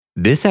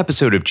This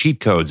episode of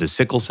Cheat Codes, a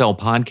Sickle Cell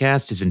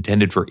podcast, is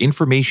intended for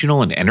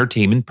informational and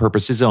entertainment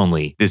purposes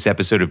only. This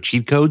episode of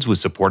Cheat Codes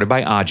was supported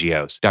by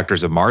Agios.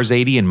 Doctors Amar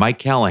Zaidi and Mike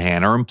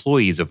Callahan are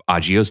employees of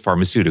Agios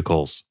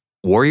Pharmaceuticals.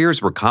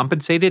 Warriors were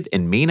compensated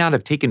and may not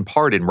have taken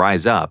part in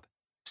Rise Up.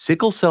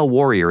 Sickle cell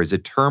warrior is a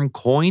term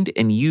coined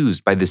and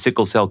used by the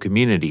sickle cell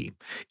community.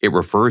 It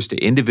refers to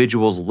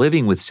individuals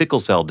living with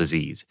sickle cell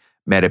disease.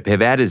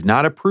 Metapivat is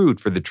not approved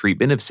for the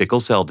treatment of sickle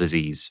cell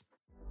disease.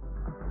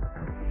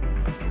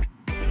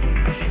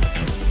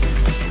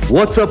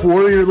 What's up,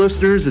 Warrior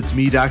listeners? It's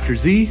me, Dr.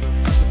 Z.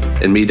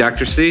 And me,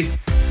 Dr. C.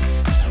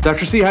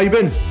 Dr. C, how you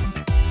been?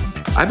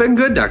 I've been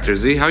good, Dr.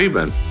 Z. How you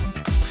been?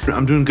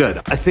 I'm doing good.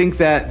 I think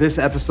that this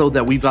episode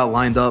that we've got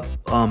lined up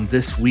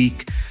this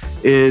week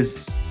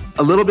is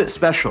a little bit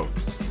special.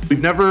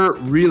 We've never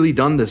really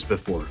done this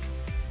before.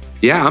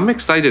 Yeah, I'm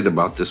excited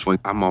about this one.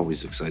 I'm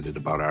always excited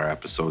about our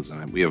episodes,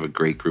 and we have a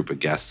great group of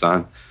guests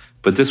on.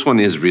 But this one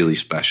is really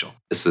special.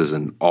 This is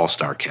an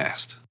all-star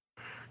cast.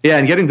 Yeah,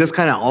 and getting this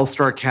kind of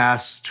all-star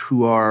cast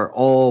who are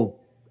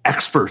all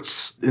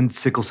experts in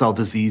sickle cell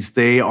disease,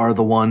 they are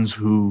the ones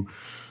who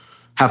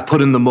have put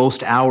in the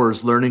most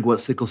hours learning what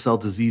sickle cell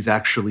disease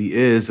actually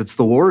is. It's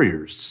the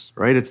warriors,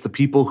 right? It's the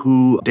people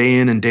who day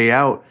in and day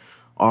out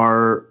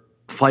are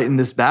fighting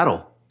this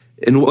battle.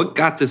 And what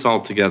got this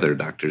all together,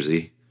 Dr.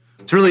 Z?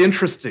 It's really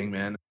interesting,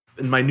 man.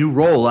 In my new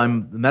role,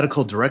 I'm the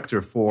medical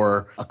director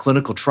for a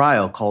clinical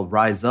trial called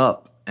Rise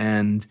Up,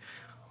 and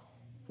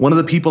one of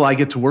the people I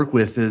get to work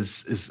with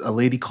is a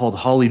lady called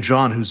Holly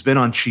John, who's been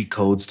on Cheat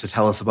Codes to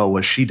tell us about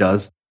what she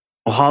does.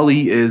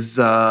 Holly has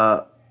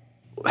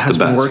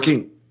been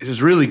working. It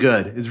is really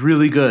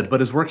good,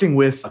 but is working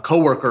with a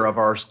coworker of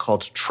ours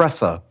called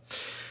Tressa.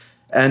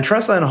 And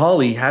Tressa and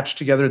Holly hatched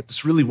together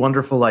this really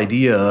wonderful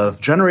idea of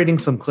generating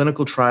some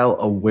clinical trial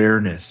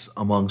awareness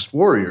amongst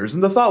warriors.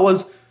 And the thought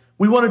was,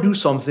 we want to do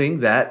something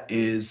that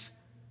is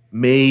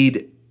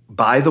made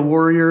by the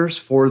warriors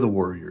for the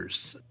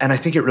warriors. And I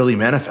think it really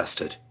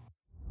manifested.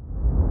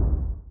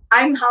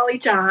 I'm Holly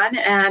John,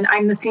 and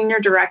I'm the Senior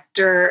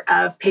Director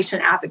of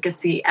Patient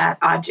Advocacy at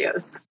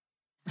Agios.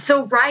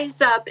 So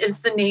Rise Up is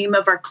the name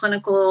of our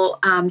clinical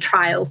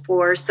trial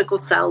for sickle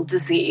cell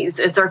disease.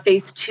 It's our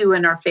phase 2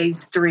 and our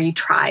phase 3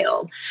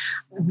 trial.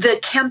 The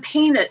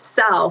campaign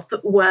itself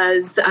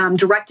was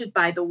directed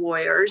by the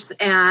Warriors,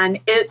 and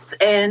it's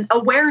an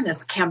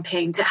awareness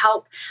campaign to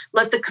help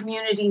let the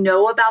community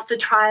know about the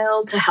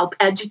trial, to help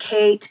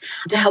educate,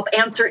 to help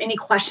answer any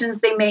questions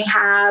they may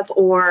have,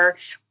 or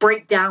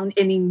break down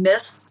any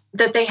myths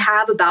that they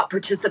have about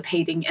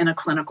participating in a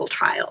clinical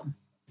trial.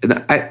 And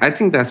I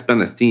think that's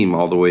been a theme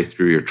all the way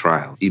through your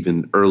trial,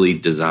 even early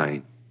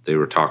design. They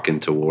were talking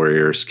to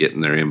warriors,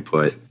 getting their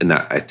input, and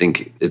I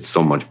think it's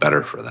so much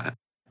better for that.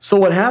 So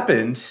what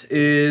happened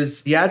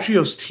is the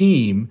Agios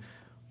team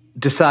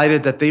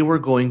decided that they were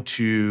going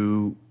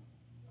to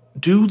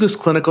do this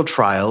clinical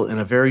trial in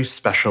a very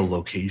special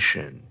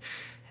location.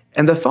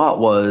 And the thought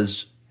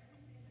was,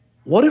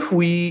 what if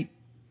we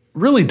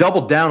really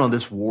doubled down on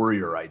this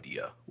warrior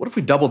idea? What if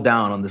we doubled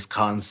down on this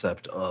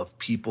concept of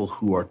people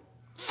who are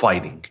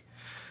fighting?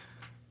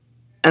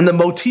 And the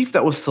motif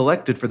that was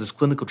selected for this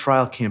clinical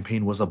trial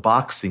campaign was a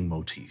boxing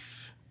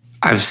motif.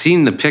 I've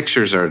seen the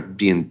pictures are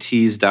being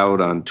teased out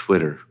on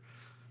Twitter.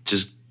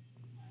 Just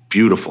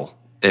beautiful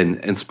and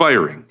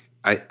inspiring.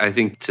 I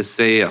think to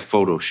say a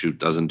photo shoot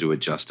doesn't do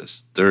it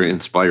justice. They're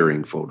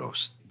inspiring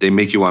photos. They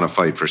make you want to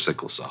fight for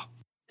sickle cell.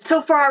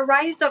 So for our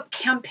Rise Up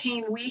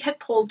campaign, we had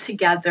pulled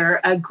together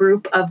a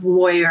group of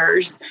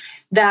warriors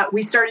that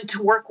we started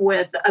to work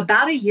with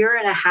about a year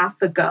and a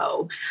half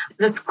ago.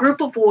 This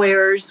group of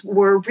warriors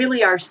were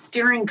really our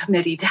steering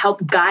committee to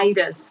help guide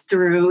us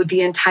through the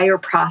entire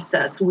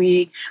process.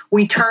 We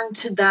turned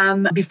to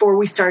them before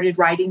we started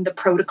writing the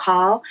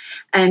protocol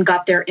and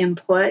got their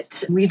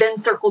input. We then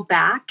circled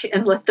back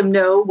and let them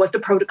know what the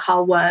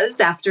protocol was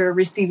after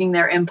receiving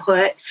their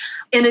input.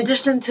 In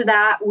addition to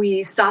that,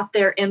 we sought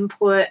their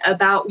input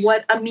about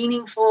what a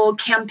meaningful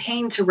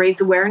campaign to raise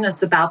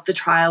awareness about the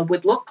trial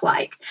would look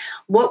like.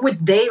 What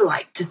would they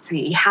like to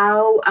see?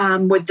 How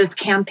would this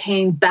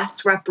campaign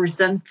best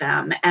represent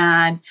them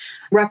and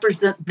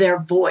represent their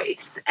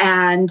voice?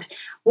 And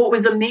what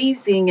was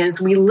amazing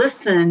is we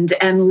listened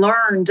and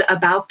learned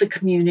about the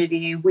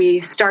community. We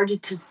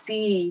started to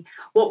see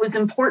what was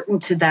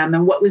important to them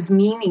and what was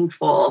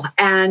meaningful.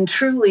 And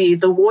truly,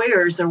 the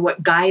warriors are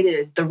what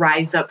guided the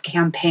Rise Up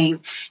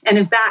campaign. And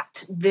in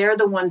fact, they're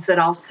the ones that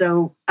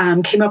also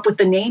came up with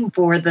the name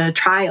for the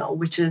trial,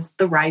 which is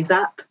the Rise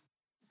Up.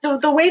 So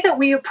the way that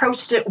we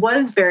approached it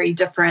was very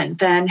different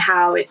than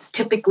how it's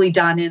typically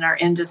done in our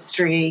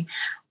industry.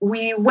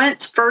 We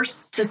went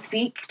first to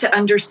seek, to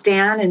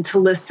understand, and to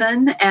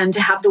listen, and to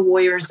have the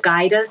warriors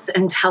guide us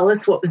and tell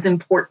us what was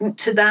important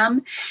to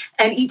them.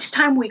 And each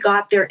time we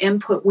got their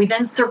input, we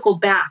then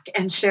circled back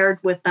and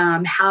shared with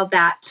them how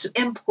that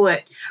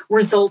input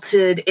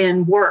resulted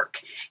in work.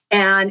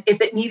 And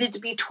if it needed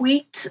to be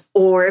tweaked,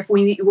 or if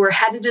we were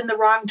headed in the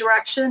wrong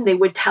direction, they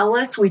would tell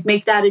us, we'd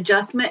make that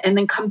adjustment and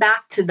then come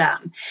back to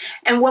them.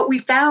 And what we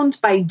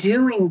found by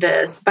doing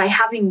this, by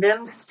having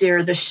them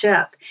steer the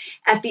ship,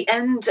 at the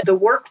end, the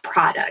work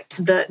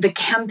product, the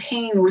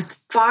campaign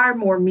was far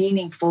more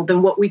meaningful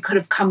than what we could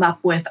have come up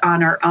with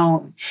on our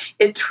own.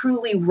 It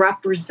truly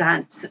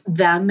represents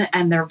them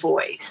and their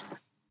voice.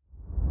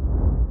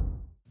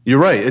 You're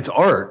right. It's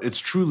art. It's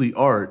truly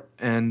art.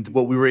 And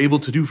what we were able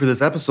to do for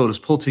this episode is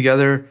pull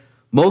together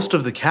most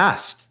of the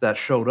cast that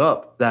showed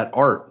up, that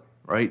art,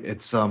 right?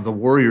 It's the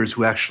warriors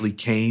who actually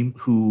came,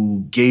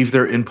 who gave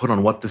their input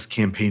on what this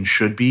campaign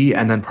should be,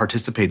 and then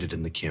participated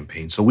in the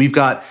campaign. So we've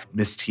got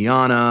Miss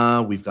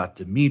Tiana, we've got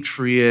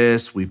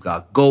Demetrius, we've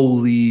got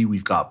Goalie,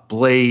 we've got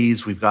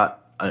Blaze, we've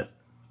got an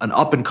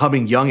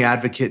up-and-coming young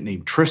advocate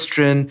named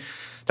Tristan.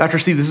 Dr.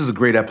 C, this is a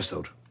great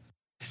episode.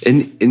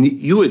 And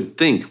you would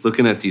think,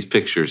 looking at these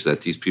pictures,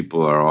 that these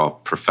people are all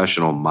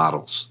professional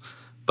models.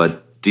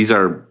 But these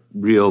are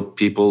real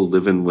people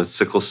living with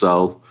sickle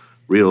cell,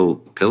 real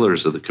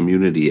pillars of the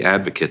community,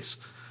 advocates,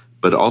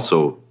 but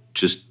also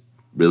just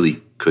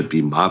really could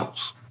be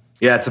models.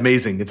 Yeah, it's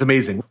amazing. It's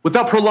amazing.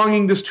 Without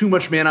prolonging this too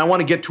much, man, I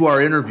want to get to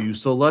our interview.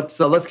 So let's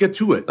get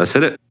to it. Let's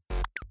hit it.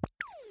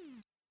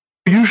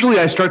 Usually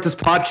I start this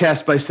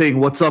podcast by saying,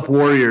 "What's up,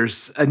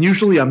 warriors?" And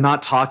usually I'm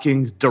not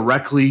talking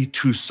directly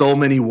to so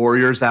many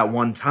warriors at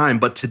one time.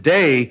 But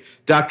today,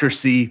 Dr.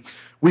 C,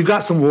 we've got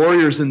some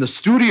warriors in the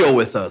studio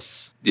with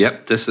us.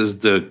 Yep, this is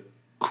the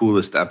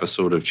coolest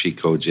episode of Cheat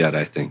Codes yet,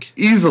 I think.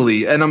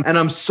 Easily. And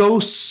I'm so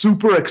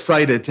super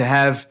excited to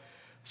have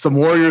some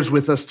warriors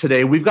with us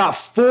today. We've got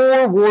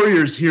 4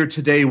 warriors here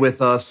today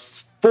with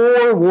us.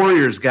 4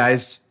 warriors,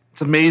 guys.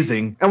 It's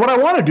amazing. And what I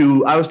want to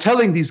do, I was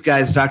telling these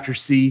guys, Dr.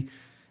 C,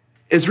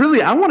 is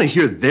really, I want to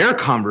hear their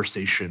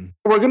conversation.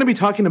 We're going to be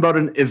talking about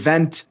an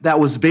event that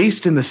was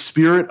based in the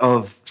spirit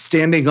of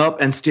standing up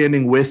and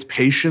standing with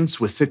patients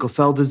with sickle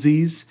cell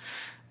disease.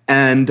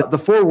 And the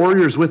 4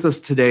 warriors with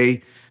us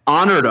today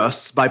honored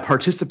us by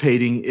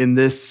participating in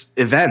this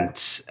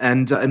event.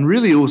 And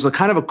really, it was a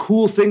kind of a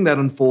cool thing that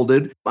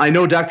unfolded. I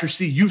know, Dr.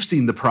 C, you've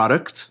seen the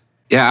product.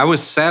 Yeah, I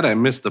was sad I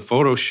missed the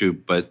photo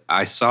shoot, but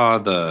I saw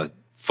the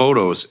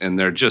photos and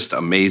they're just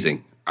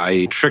amazing.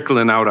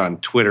 Trickling out on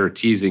Twitter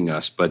teasing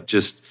us, but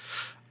just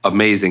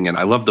amazing. And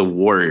I love the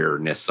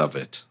warriorness of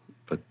it.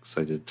 But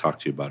excited to talk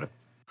to you about it.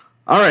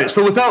 All right,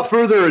 so without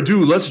further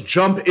ado, let's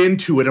jump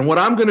into it. And what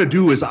I'm going to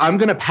do is I'm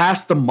going to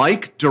pass the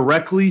mic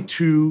directly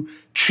to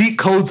Cheat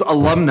Codes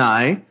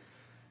alumni,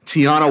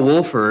 Tiana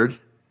Wolford.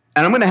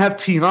 And I'm going to have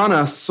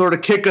Tiana sort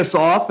of kick us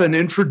off and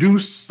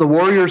introduce the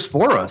warriors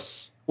for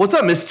us. What's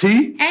up, Miss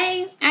T?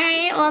 Hey, all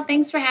right. Well,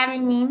 thanks for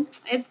having me.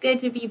 It's good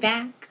to be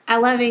back. I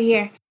love it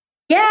here.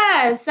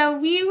 Yeah, so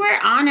we were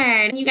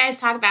honored. You guys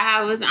talk about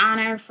how it was an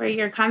honor for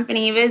your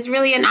company. It was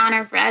really an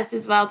honor for us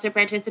as well to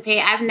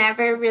participate. I've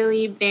never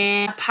really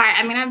been a part.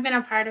 I've been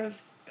a part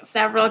of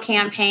several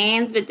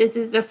campaigns, but this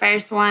is the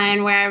first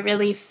one where I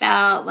really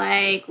felt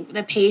like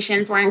the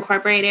patients were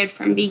incorporated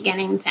from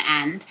beginning to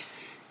end.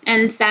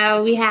 And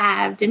so we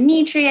have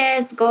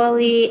Demetrius,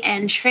 Goalie,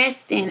 and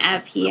Tristan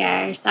up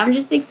here. So I'm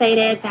just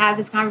excited to have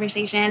this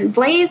conversation.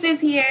 Blaze is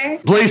here.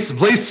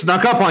 Blaze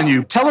snuck up on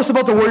you. Tell us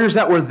about the warriors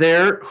that were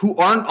there who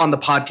aren't on the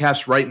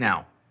podcast right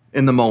now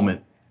in the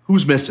moment.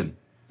 Who's missing?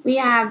 We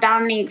have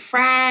Dominique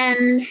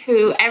Friend,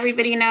 who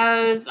everybody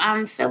knows.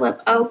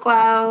 Philip Okwo.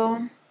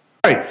 All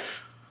right.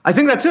 I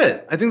think that's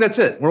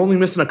it. We're only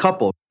missing a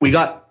couple. We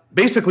got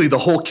basically the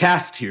whole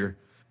cast here.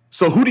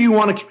 So who do you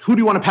want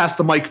to pass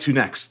the mic to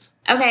next?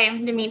 Okay,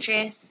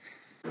 Demetrius.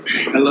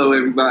 Hello,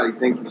 everybody.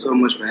 Thank you so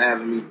much for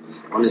having me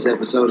on this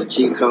episode of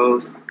Cheat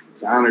Codes.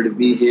 It's an honor to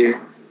be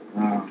here.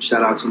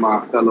 Shout out to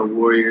my fellow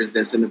warriors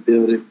that's in the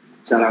building.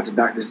 Shout out to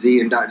Dr. Z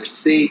and Dr.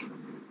 C.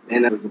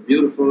 And it was a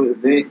beautiful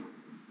event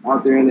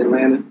out there in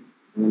Atlanta.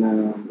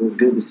 And it was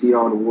good to see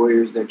all the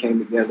warriors that came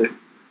together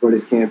for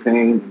this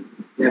campaign.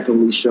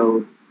 Definitely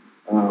showed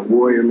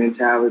warrior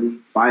mentality,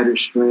 fighter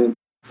strength.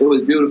 It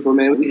was beautiful,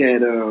 man. We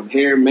had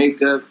hair,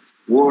 makeup,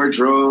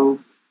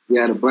 wardrobe. We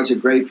had a bunch of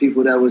great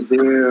people that was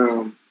there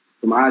from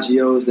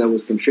Agios that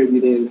was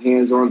contributing,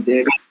 hands on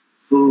deck,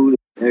 food.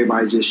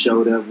 Everybody just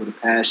showed up with a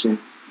passion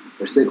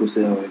for sickle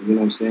cell, and you know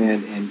what I'm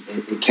saying? And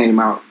it came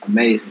out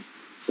amazing.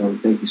 So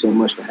thank you so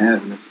much for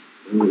having us.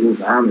 It was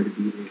an honor to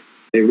be there.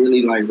 They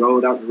really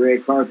rolled out the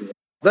red carpet.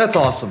 That's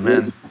awesome,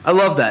 man. I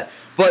love that.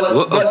 But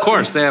of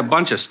course, they had a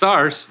bunch of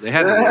stars. They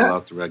had to roll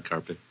out the red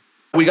carpet.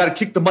 We got to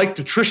kick the mic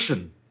to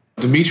Tristan.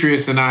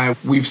 Demetrius and I,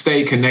 we've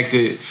stayed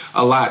connected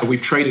a lot.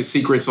 We've traded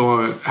secrets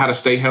on how to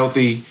stay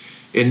healthy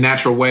in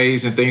natural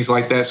ways and things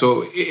like that.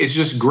 So it's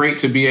just great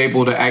to be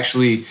able to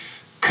actually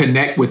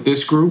connect with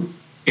this group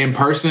in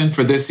person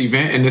for this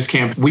event and this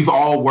camp. We've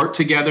all worked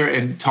together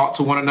and talked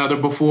to one another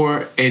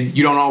before, and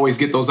you don't always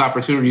get those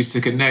opportunities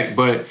to connect.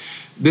 But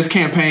this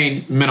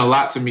campaign meant a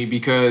lot to me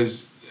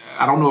because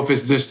I don't know if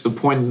it's just the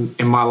point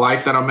in my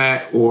life that I'm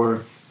at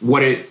or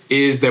what it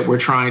is that we're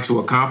trying to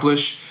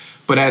accomplish.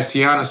 But as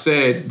Tiana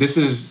said, this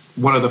is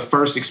one of the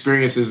first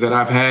experiences that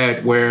I've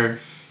had where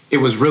it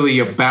was really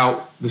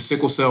about the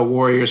Sickle Cell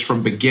Warriors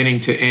from beginning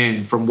to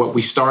end, from what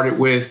we started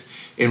with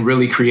and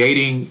really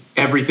creating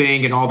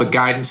everything and all the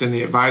guidance and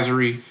the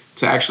advisory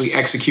to actually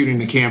executing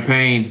the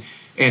campaign,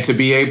 and to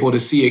be able to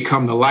see it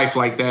come to life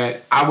like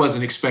that. I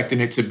wasn't expecting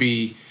it to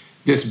be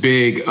this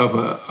big of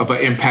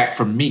an impact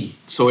for me.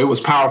 So it was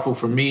powerful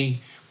for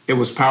me. It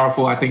was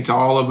powerful, I think, to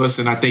all of us.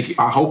 And I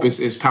hope it's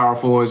as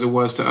powerful as it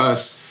was to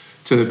us,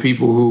 to the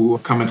people who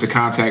come into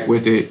contact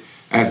with it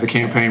as the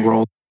campaign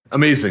rolled.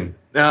 Amazing.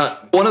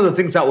 One of the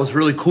things that was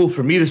really cool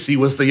for me to see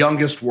was the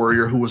youngest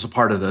warrior who was a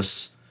part of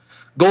this.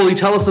 Goalie,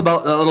 tell us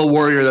about the little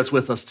warrior that's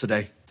with us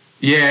today.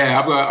 Yeah,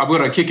 I'm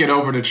going to kick it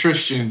over to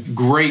Tristan.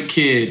 Great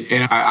kid.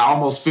 And I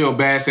almost feel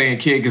bad saying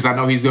kid because I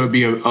know he's going to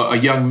be a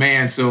young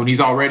man soon.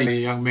 He's already a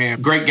young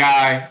man. Great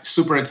guy,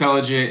 super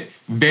intelligent,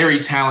 very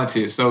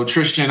talented. So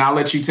Tristan, I'll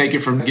let you take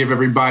it from give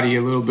everybody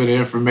a little bit of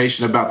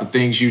information about the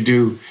things you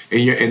do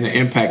and the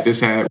impact this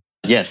had.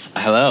 Yes.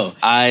 Hello.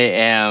 I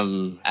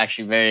am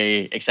actually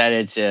very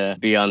excited to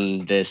be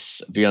on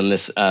this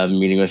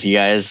meeting with you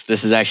guys.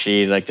 This is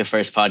actually like the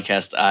first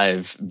podcast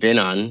I've been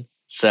on,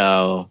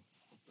 so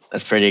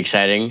that's pretty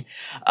exciting.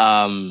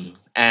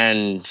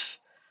 And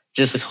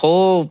just this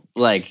whole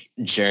like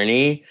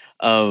journey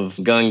of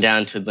going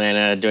down to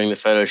Atlanta, doing the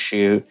photo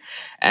shoot,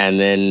 and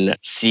then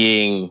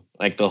seeing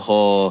like the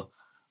whole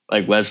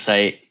like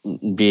website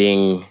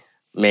being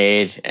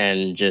made,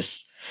 and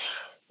just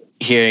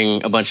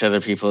hearing a bunch of other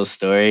people's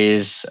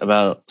stories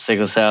about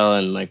sickle cell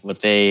and like what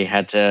they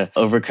had to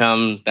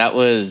overcome. That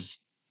was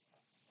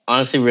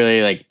honestly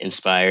really like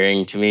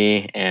inspiring to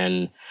me.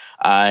 And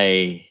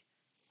I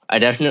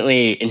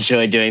definitely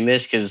enjoy doing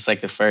this because it's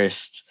like the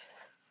first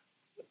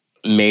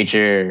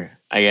major,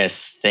 I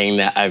guess, thing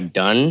that I've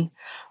done.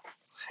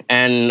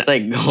 And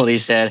like Goldie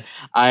said,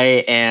 I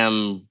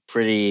am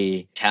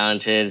pretty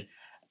talented,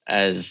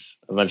 as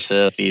a bunch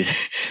of these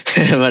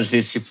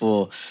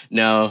people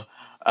know.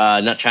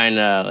 Not trying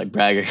to like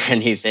brag or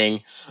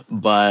anything,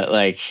 but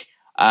like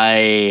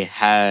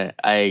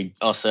I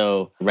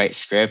also write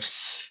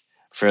scripts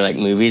for like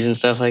movies and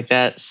stuff like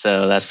that.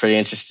 So that's pretty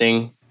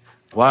interesting.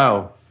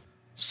 Wow.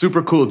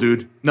 Super cool,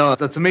 dude. No,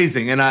 that's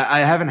amazing. And I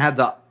haven't had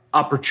the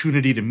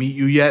opportunity to meet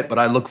you yet, but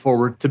I look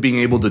forward to being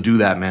able to do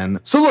that, man.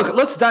 So look,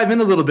 let's dive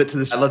in a little bit to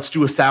this. Let's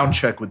do a sound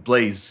check with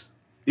Blaze.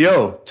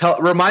 Yo,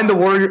 remind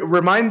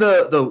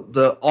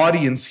the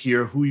audience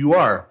here who you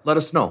are. Let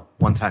us know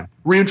one time.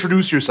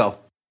 Reintroduce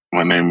yourself.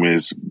 My name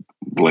is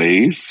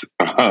Blaze.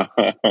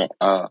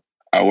 I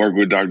worked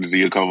with Dr.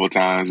 Z a couple of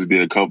times. I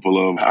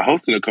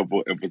hosted a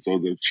couple of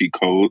episodes of Cheat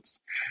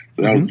Codes.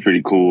 So that was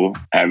pretty cool.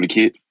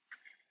 Advocate.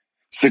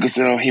 Sickle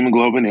cell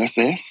hemoglobin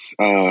SS.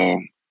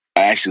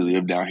 I actually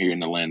live down here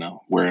in Atlanta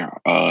where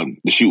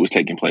the shoot was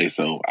taking place.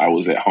 So I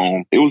was at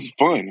home. It was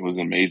fun. It was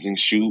an amazing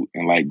shoot.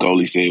 And like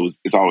Goldie said,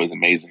 it's always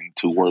amazing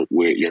to work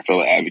with your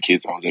fellow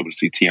advocates. I was able to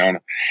see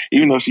Tiana,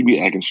 even though she be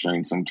acting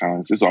strange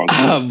sometimes. It's all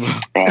good.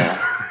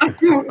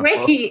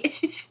 Wait.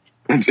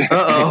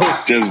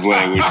 Just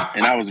playing with you.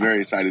 And I was very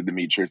excited to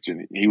meet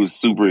Tristan. He was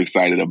super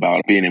excited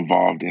about being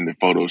involved in the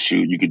photo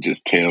shoot. You could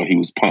just tell he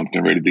was pumped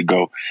and ready to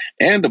go.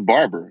 And the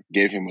barber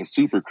gave him a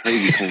super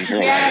crazy clean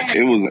hairline. Yeah.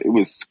 It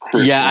was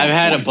crisp. Yeah, I've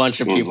had a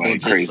bunch of people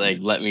like just crazy. like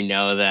let me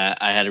know that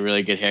I had a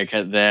really good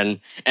haircut then.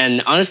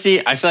 And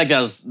honestly, I feel like that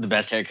was the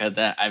best haircut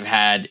that I've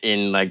had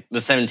in like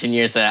the 17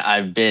 years that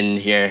I've been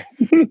here.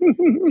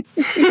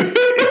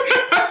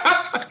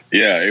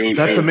 Yeah,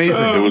 That's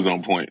amazing. It was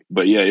on point.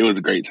 But yeah, it was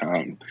a great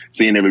time.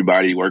 Seeing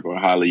everybody work with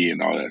Holly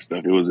and all that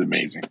stuff. It was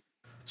amazing.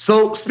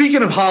 So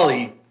speaking of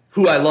Holly,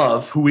 who I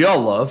love, who we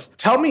all love,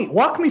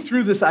 walk me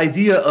through this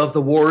idea of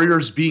the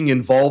Warriors being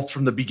involved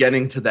from the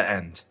beginning to the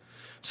end.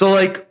 So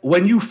like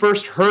when you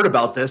first heard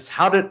about this,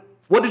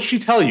 what did she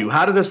tell you?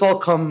 How did this all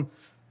come?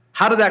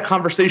 How did that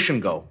conversation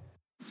go?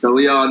 So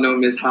we all know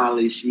Miss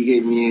Holly. She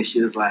hit me and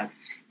she was like,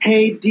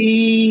 "Hey,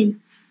 D,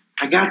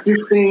 I got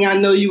this thing I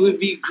know you would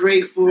be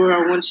great for.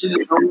 I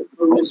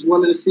just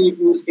wanted to see if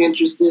you was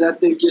interested. I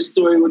think your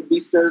story would be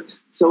so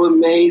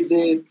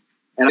amazing."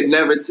 And I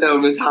never tell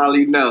Miss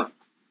Holly no.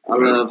 I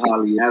love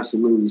Holly,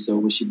 absolutely. So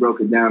when she broke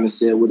it down and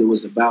said what it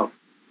was about,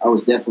 I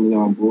was definitely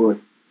on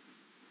board.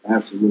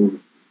 Absolutely.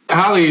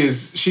 Holly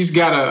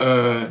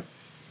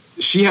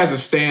she has a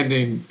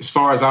standing, as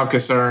far as I'm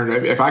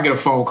concerned. If I get a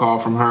phone call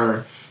from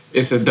her,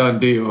 it's a done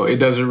deal. It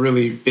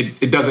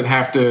doesn't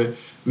have to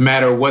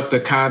matter what the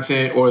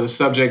content or the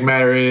subject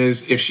matter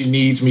is. If she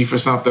needs me for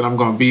something, I'm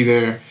going to be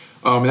there.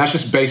 And that's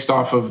just based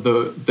off of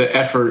the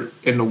effort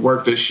and the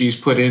work that she's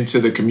put into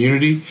the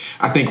community.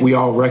 I think we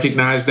all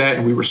recognize that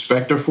and we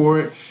respect her for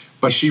it.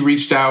 But she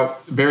reached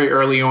out very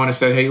early on and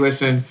said, "Hey,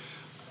 listen,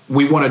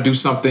 we want to do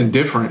something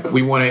different.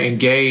 We want to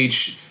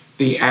engage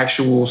the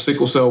actual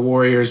sickle cell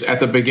warriors at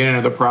the beginning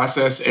of the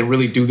process and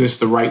really do this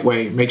the right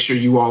way. Make sure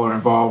you all are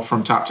involved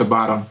from top to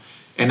bottom.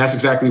 And that's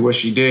exactly what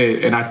she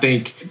did. And I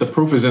think the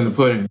proof is in the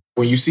pudding.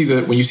 When you see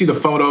the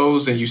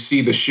photos and you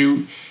see the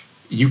shoot,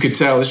 you could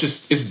tell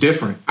it's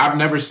different. I've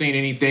never seen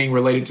anything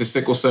related to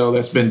sickle cell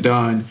that's been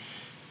done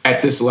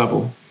at this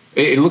level.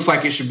 It looks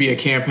like it should be a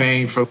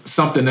campaign for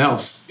something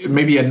else,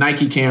 maybe a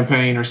Nike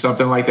campaign or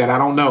something like that. I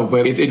don't know,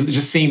 but it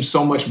just seems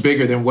so much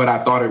bigger than what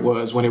I thought it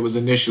was when it was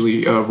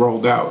initially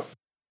rolled out.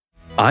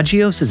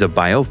 Agios is a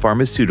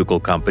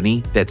biopharmaceutical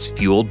company that's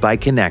fueled by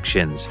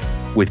connections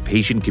with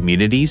patient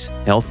communities,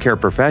 healthcare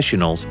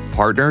professionals,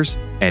 partners,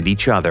 and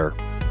each other.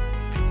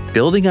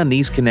 Building on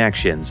these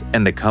connections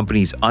and the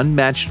company's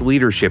unmatched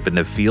leadership in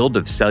the field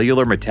of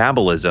cellular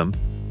metabolism,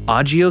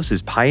 Agios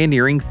is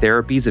pioneering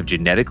therapies of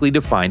genetically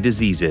defined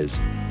diseases,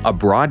 a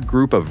broad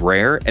group of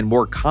rare and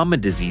more common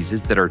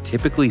diseases that are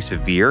typically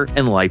severe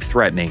and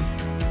life-threatening.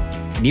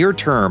 Near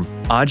term,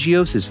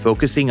 Agios is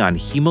focusing on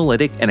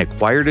hemolytic and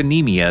acquired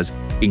anemias,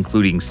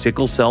 including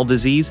sickle cell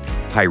disease,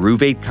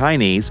 pyruvate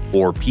kinase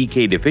or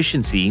PK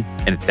deficiency,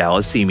 and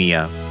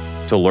thalassemia.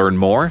 To learn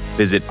more,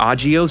 visit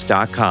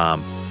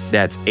agios.com.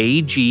 That's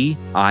agios.com.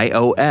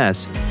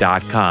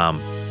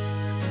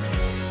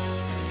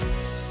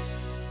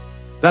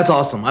 That's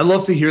awesome. I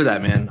love to hear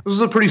that, man. This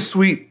is a pretty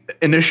sweet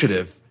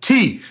initiative.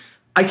 T,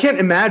 I can't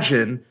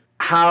imagine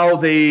how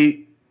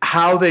they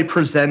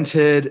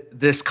presented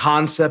this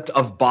concept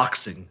of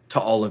boxing to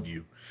all of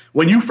you.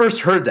 When you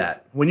first heard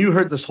that, when you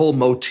heard this whole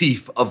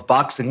motif of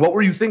boxing, what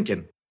were you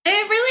thinking?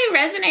 It really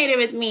resonated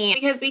with me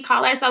because we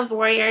call ourselves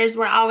warriors.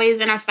 We're always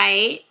in a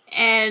fight.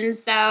 And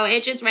so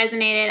it just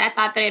resonated. I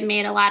thought that it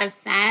made a lot of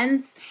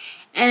sense.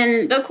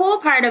 And the cool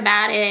part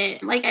about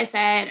it, like I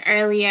said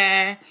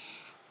earlier,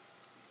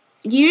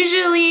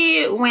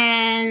 usually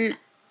when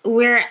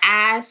we're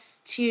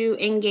asked to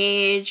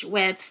engage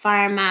with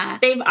pharma,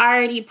 they've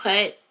already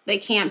put the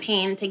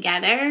campaign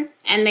together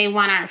and they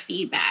want our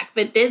feedback.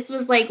 But this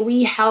was like,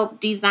 we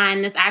helped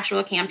design this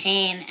actual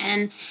campaign.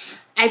 And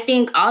I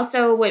think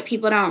also what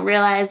people don't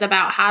realize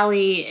about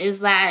Holly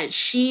is that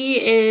she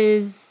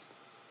is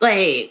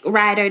like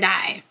ride or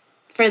die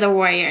for the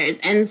Warriors.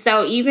 And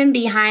so even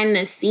behind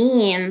the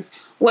scenes,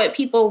 what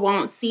people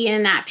won't see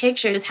in that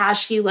picture is how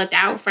she looked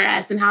out for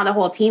us and how the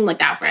whole team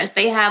looked out for us.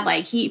 They had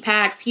like heat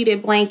packs,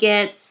 heated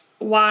blankets,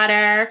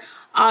 water,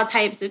 all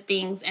types of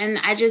things. And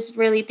I just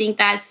really think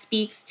that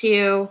speaks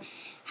to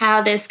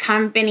how this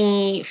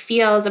company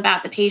feels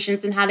about the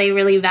patients and how they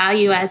really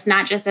value us,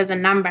 not just as a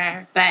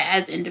number, but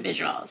as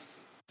individuals.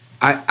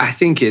 I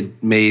think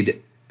it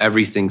made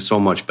everything so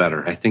much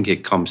better. I think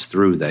it comes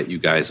through that you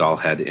guys all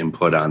had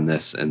input on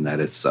this and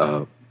that it's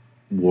a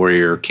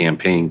warrior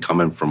campaign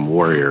coming from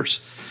warriors.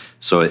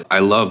 So I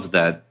love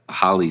that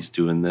Holly's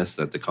doing this,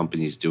 that the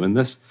company's doing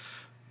this,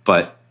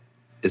 but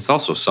it's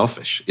also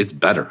selfish. It's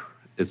better.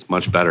 It's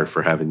much better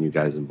for having you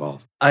guys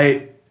involved.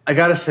 I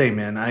gotta say,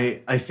 man,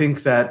 I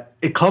think that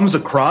it comes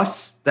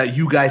across that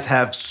you guys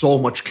have so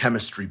much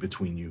chemistry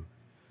between you.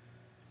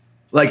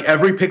 Like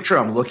every picture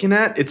I'm looking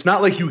at, it's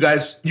not like you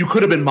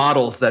could have been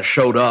models that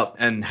showed up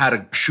and had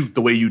to shoot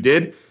the way you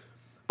did,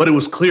 but it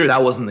was clear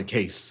that wasn't the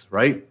case,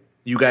 right?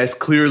 You guys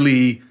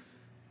clearly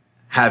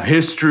have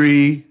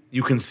history.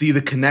 You can see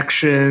the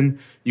connection.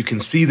 You can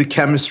see the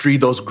chemistry,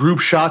 those group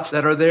shots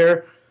that are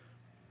there.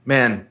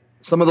 Man,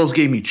 some of those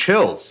gave me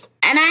chills.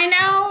 And I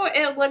know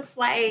it looks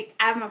like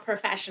I'm a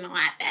professional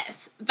at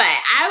this, but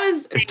I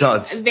was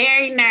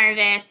very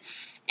nervous.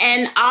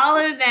 And all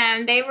of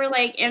them, they were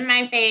like in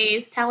my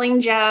face,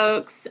 telling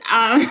jokes,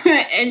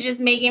 and just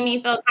making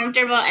me feel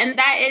comfortable. And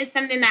that is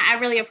something that I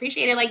really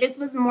appreciated. Like, this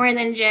was more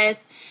than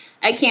just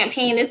a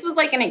campaign. This was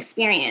like an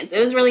experience. It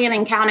was really an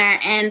encounter.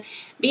 And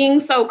being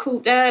so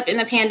cooped up in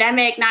the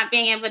pandemic, not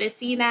being able to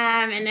see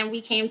them. And then we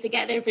came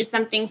together for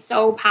something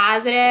so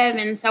positive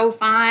and so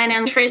fun.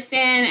 And Tristan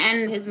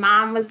and his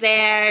mom was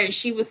there.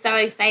 She was so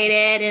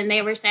excited. And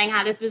they were saying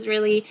how this was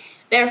really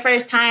their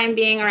first time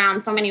being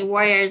around so many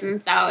warriors.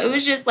 And so it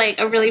was just like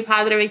a really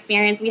positive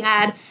experience. We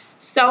had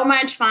so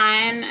much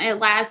fun. It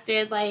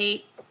lasted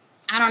like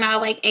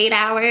 8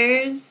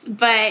 hours,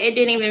 but it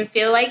didn't even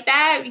feel like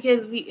that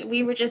because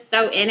we were just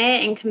so in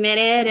it and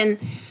committed. And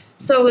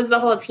so was the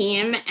whole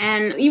team.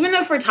 And even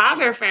the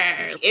photographer,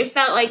 it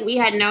felt like we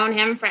had known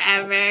him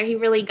forever. He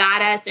really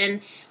got us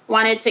and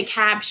wanted to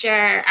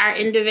capture our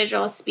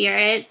individual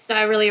spirits. So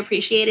I really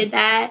appreciated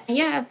that.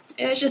 Yeah,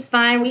 it was just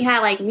fun. We had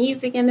like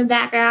music in the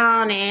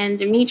background and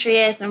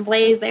Demetrius and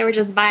Blaze, they were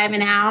just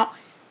vibing out.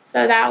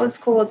 So that was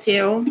cool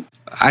too.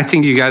 I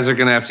think you guys are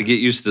going to have to get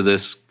used to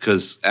this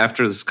because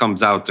after this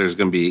comes out, there's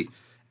going to be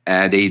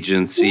ad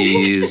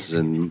agencies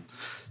and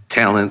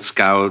talent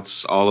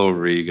scouts all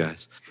over you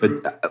guys.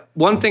 But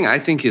one thing I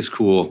think is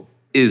cool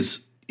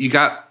is you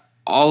got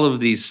all of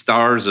these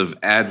stars of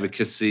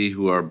advocacy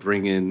who are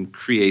bringing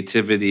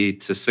creativity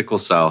to sickle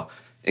cell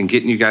and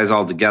getting you guys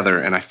all together.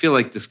 And I feel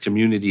like this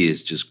community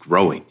is just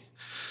growing.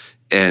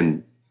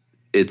 And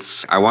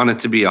I want it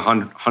to be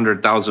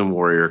 100,000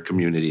 warrior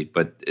community,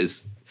 but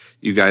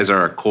you guys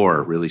are a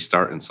core really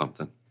starting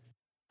something.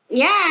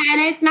 Yeah,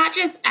 and it's not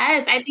just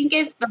us. I think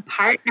it's the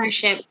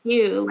partnership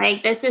too.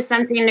 Like this is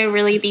something to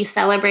really be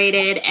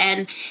celebrated,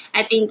 and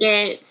I think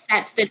it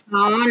sets the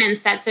tone and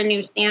sets a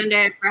new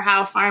standard for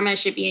how pharma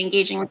should be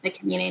engaging with the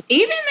community.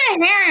 Even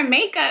the hair and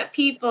makeup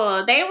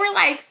people, they were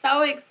like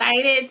so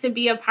excited to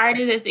be a part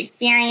of this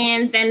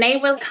experience, and they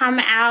would come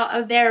out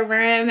of their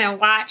room and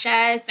watch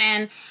us.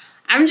 And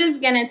I'm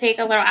just going to take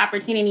a little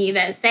opportunity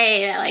to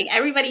say that like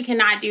everybody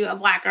cannot do a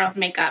Black girl's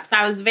makeup. So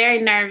I was very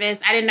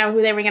nervous. I didn't know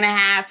who they were going to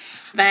have,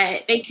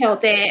 but they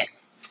killed it.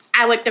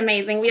 I looked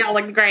amazing. We all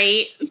looked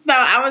great. So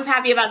I was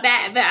happy about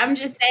that. But I'm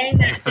just saying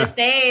that to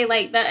say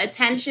like the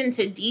attention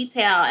to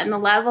detail and the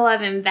level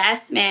of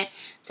investment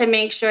to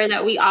make sure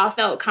that we all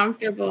felt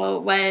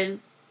comfortable was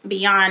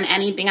beyond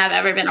anything I've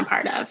ever been a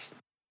part of.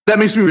 That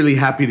makes me really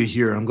happy to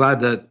hear. I'm glad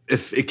that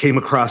if it came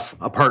across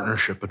a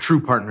partnership, a true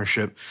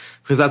partnership,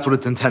 because that's what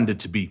it's intended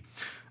to be.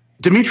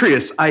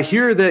 Demetrius, I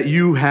hear that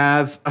you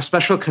have a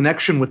special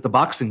connection with the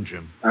boxing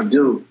gym. I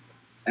do.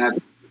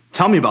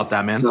 Tell me about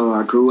that, man. So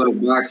I grew up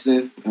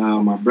boxing.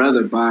 My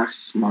brother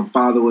boxed. My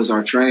father was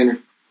our trainer.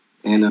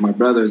 And my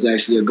brother is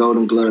actually a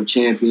Golden Glove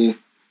champion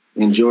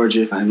in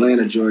Georgia,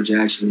 Atlanta, Georgia,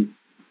 actually.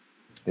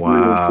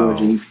 Wow.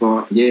 Georgia, he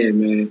fought. Yeah,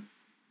 man.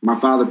 My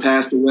father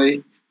passed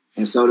away,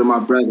 and so did my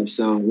brother.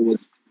 So it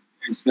was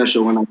very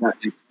special when I got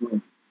that call.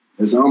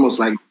 It was almost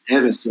like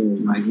heaven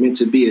sent, like meant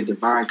to be a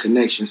divine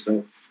connection.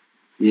 So,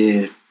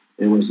 yeah,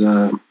 it was.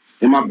 And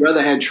my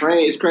brother had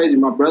trained. It's crazy.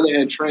 My brother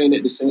had trained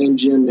at the same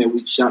gym that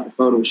we shot the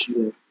photo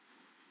shoot at.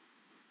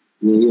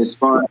 Yeah, he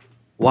inspired.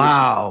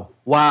 Wow.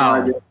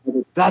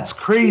 That's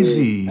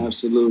crazy. Yeah,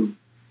 absolutely.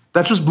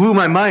 That just blew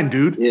my mind,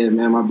 dude. Yeah,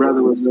 man. My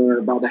brother was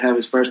about to have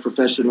his first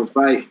professional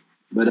fight,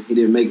 but he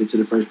didn't make it to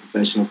the first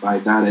professional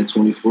fight. Died at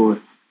 24.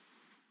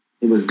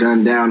 He was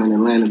gunned down in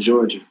Atlanta,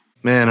 Georgia.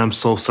 Man, I'm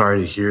so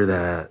sorry to hear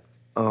that.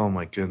 Oh,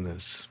 my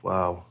goodness.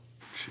 Wow.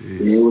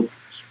 Jeez. Yeah,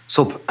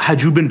 so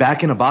had you been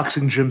back in a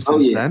boxing gym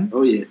since then?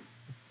 Oh, yeah.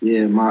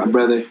 Yeah, my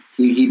brother,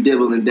 he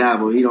dibble and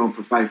dabble. He don't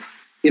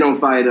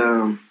fight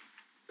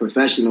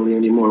professionally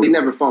anymore. He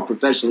never fought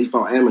professionally. He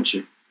fought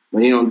amateur,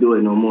 but he don't do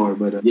it no more.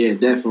 But yeah,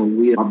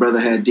 definitely. My brother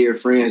had dear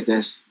friends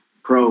that's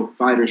pro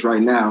fighters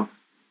right now,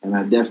 and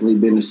I've definitely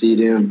been to see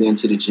them, been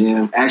to the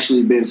gym.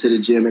 Actually been to the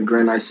gym in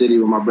Granite City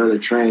where my brother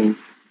trained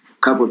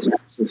a couple of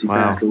times since he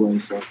passed away.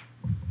 So,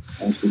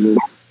 absolutely.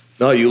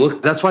 No,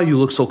 that's why you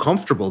look so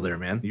comfortable there,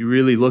 man. You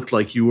really looked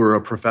like you were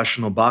a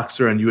professional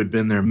boxer and you had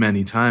been there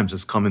many times.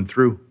 It's coming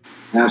through.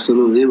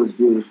 Absolutely. It was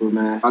beautiful,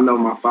 man. I know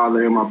my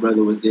father and my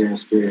brother was there in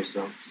spirit,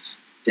 so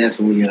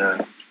definitely,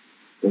 it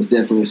was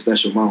definitely a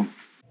special moment.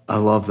 I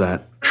love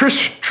that.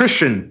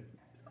 Tristan,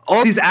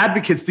 all these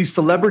advocates, these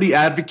celebrity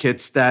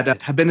advocates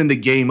that have been in the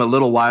game a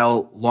little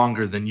while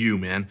longer than you,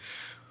 man.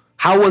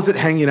 How was it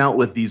hanging out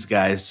with these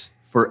guys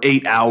for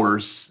 8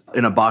 hours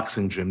in a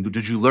boxing gym?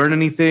 Did you learn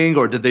anything,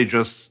 or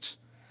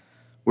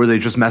were they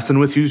just messing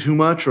with you too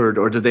much,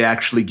 or did they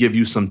actually give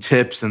you some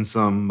tips and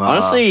some...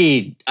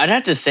 Honestly, I'd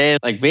have to say,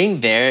 like,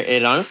 being there,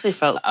 it honestly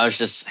felt like I was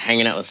just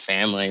hanging out with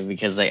family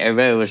because, like,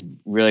 everybody was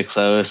really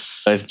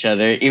close with each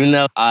other, even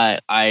though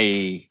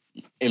I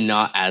am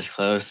not as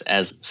close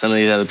as some of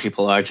these other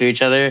people are to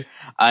each other.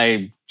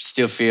 I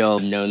still feel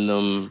I've known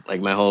them, like,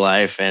 my whole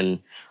life,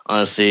 and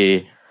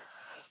honestly,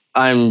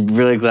 I'm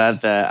really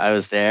glad that I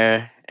was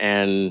there.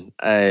 And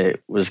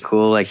it was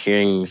cool, like,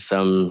 hearing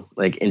some,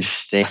 like,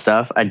 interesting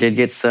stuff. I did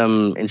get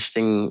some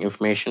interesting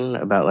information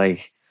about,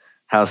 like,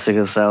 how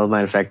sickle cell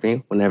might affect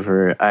me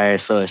whenever I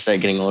slowly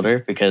start getting older,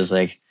 because,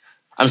 like,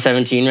 I'm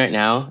 17 right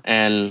now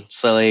and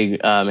slowly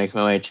making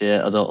my way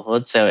to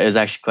adulthood. So it was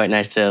actually quite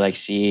nice to, like,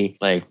 see,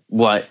 like,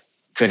 what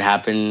could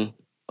happen,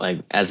 like,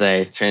 as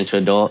I turn to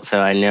adult. So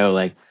I know,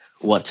 like,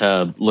 what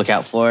to look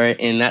out for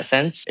in that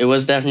sense. It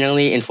was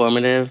definitely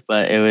informative,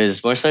 but it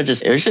was more so it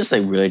was just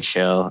like really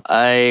chill.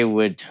 I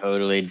would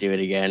totally do it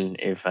again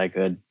if I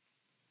could.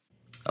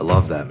 I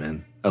love that,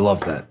 man. I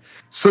love that.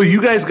 So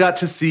you guys got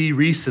to see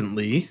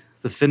recently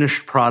the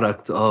finished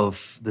product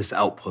of this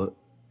output.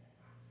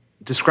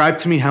 Describe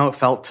to me how it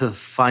felt to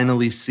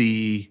finally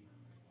see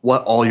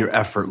what all your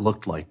effort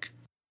looked like.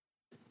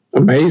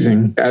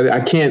 Amazing.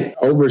 I can't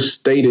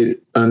overstate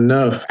it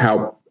enough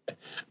how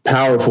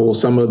powerful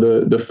some of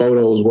the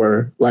photos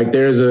were. Like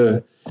there was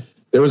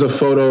a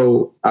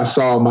photo I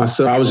saw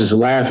myself. I was just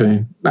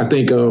laughing. I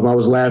think I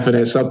was laughing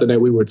at something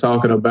that we were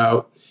talking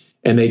about,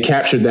 and they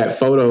captured that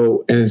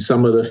photo in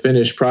some of the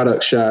finished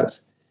product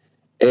shots.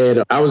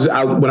 And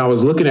when I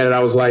was looking at it,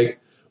 I was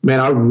like, man,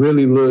 I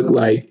really look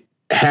like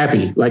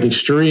happy, like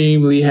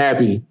extremely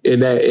happy in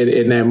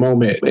that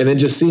moment. And then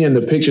just seeing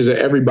the pictures of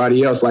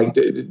everybody else, like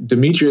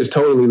Demetrius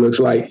totally looks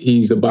like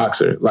he's a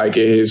boxer, like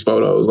in his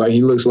photos. Like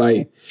he looks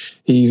like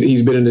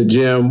he's been in the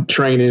gym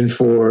training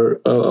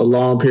for a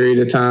long period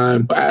of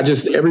time.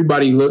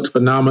 Everybody looked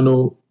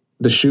phenomenal.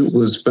 The shoot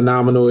was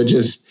phenomenal. It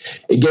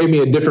gave me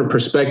a different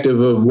perspective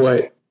of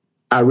what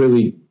I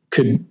really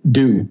could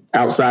do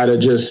outside of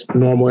just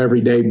normal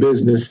everyday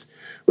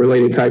business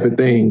related type of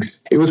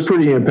things. It was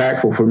pretty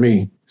impactful for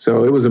me.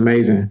 So it was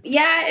amazing.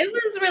 Yeah, it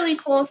was really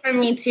cool for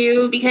me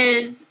too,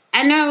 because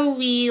I know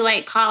we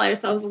like call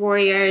ourselves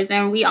warriors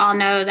and we all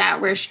know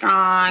that we're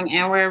strong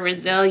and we're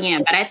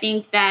resilient, but I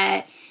think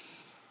that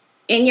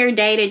in your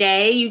day to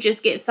day, you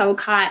just get so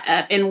caught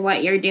up in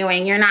what you're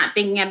doing. You're not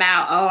thinking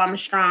about, oh, I'm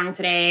strong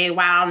today.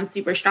 Wow, I'm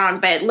super strong.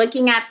 But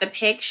looking at the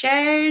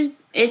pictures,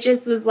 it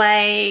just was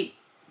like,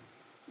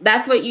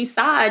 that's what you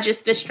saw,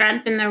 just the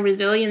strength and the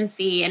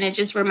resiliency. And it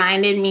just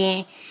reminded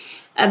me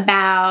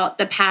about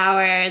the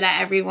power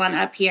that everyone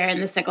up here in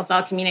the sickle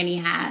cell community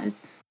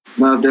has.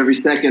 Loved every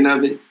second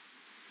of it.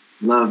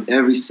 Loved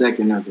every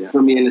second of it.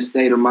 Put me in a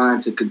state of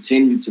mind to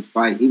continue to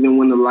fight. Even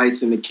when the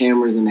lights and the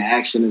cameras and the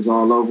action is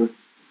all over,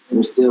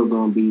 we're still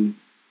going to be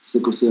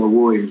sickle cell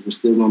warriors. We're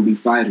still going to be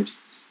fighters.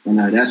 And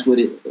that's what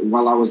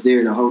while I was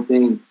there, the whole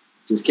thing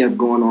just kept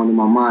going on in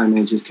my mind,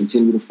 man. Just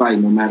continue to fight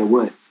no matter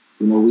what.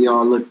 You know, we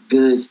all look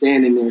good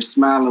standing there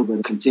smiling,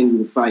 but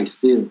continue to fight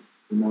still, you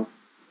know.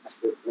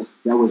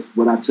 That was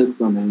what I took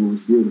from it, and it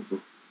was beautiful.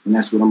 And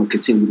that's what I'm going to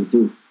continue to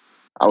do.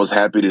 I was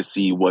happy to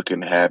see what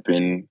can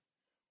happen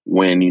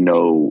when, you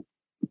know,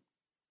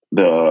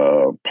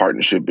 the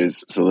partnership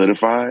is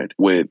solidified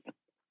with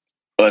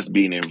us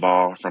being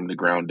involved from the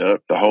ground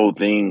up. The whole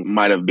thing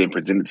might have been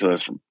presented to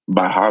us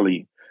by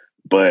Holly,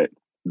 but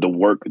the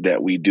work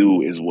that we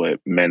do is what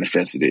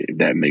manifested it, if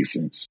that makes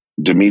sense.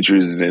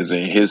 Demetrius is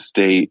in his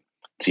state.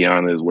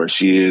 Tiana is where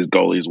she is.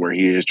 Goalie is where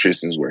he is.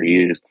 Tristan's where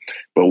he is.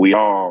 But we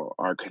all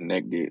are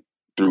connected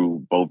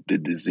through both the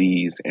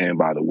disease and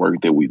by the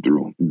work that we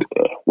do.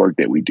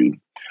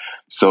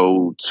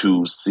 So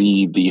to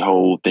see the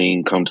whole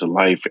thing come to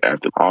life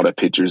after all the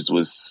pictures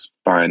was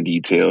fine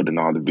detailed and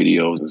all the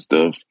videos and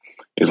stuff,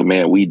 is,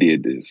 man, we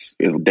did this.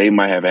 They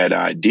might have had an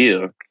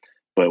idea,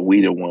 but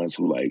we the ones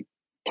who like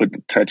put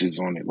the touches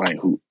on it, like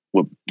who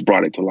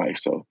brought it to life.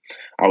 So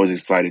I was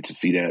excited to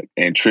see that.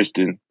 And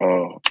Tristan,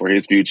 for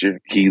his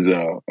future, he's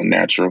a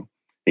natural.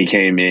 He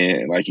came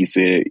in, like he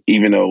said,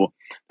 even though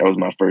that was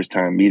my first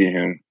time meeting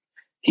him,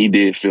 he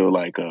did feel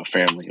like a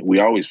family. We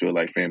always feel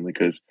like family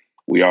because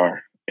we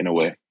are, in a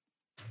way.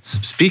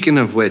 Speaking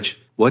of which,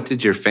 what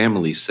did your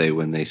family say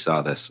when they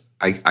saw this?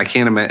 I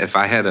can't imagine if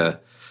I had a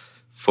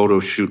photo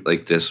shoot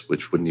like this,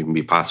 which wouldn't even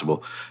be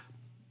possible,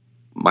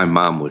 my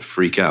mom would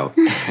freak out.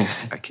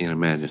 I can't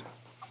imagine.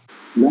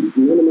 None of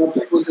my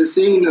people have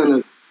seen none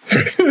of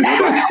it.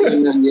 Nobody's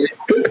seen none yet.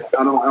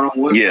 I don't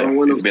want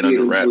to see it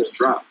until it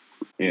drops.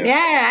 Yeah,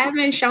 I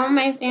haven't shown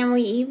my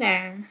family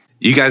either.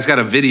 You guys got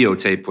a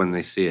videotape when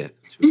they see it.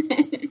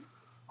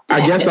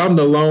 I guess I'm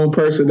the lone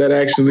person that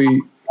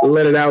actually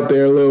let it out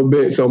there a little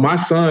bit. So my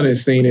son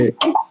has seen it,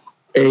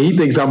 and he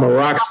thinks I'm a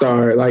rock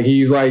star.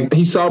 He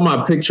saw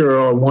my picture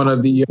on one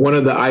of the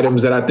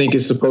items that I think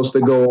is supposed to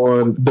go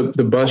on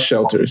the bus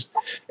shelters,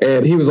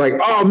 and he was like,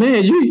 "Oh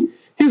man,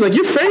 He's like,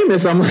 you're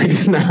famous. I'm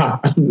like, nah,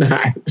 I'm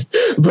not.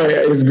 But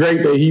it's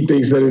great that he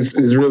thinks that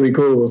it's really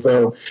cool.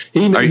 So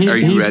are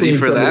you ready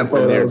for that?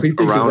 When they're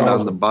around awesome.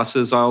 On the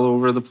buses all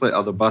over the place,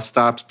 all the bus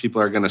stops,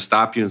 people are going to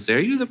stop you and say, "Are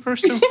you the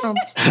person from?"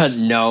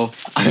 No,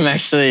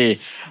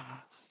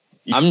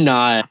 I'm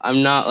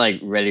not like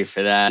ready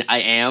for that. I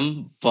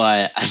am,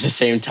 but at the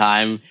same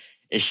time,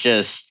 it's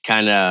just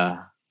kind of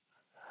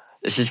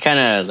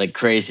like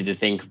crazy to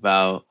think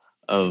about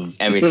of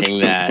everything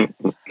that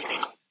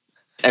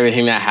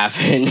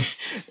happened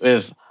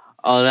with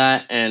all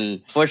that.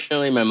 And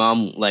fortunately my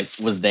mom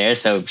was there,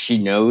 so she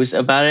knows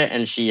about it,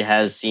 and she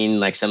has seen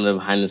some of the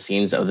behind the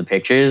scenes of the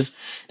pictures,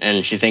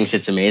 and she thinks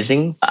it's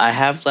amazing. I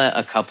have let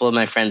a couple of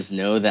my friends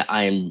know that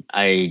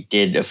I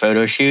did a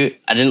photo shoot.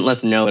 I didn't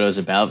let them know what it was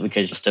about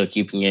because I'm still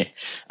keeping it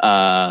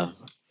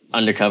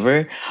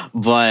undercover,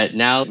 but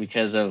now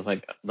because of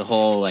the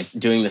whole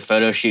doing the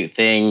photo shoot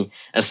thing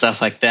and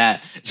stuff like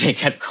that, they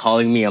kept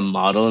calling me a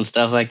model and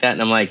stuff like that,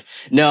 and I'm like,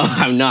 no,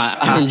 I'm not.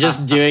 I'm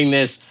just doing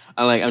this.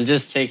 I'm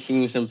just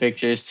taking some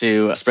pictures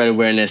to spread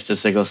awareness to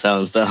sickle cell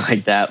and stuff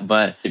like that.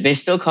 But they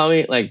still call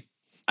me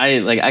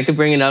I could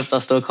bring it up.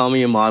 They'll still call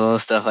me a model and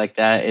stuff like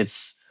that.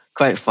 It's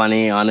quite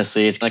funny,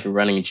 honestly. It's like a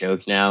running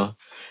joke now.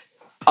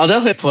 I'll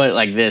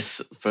definitely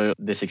put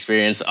this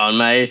experience on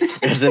my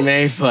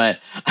resume, but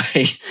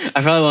I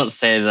probably won't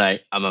say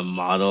that I'm a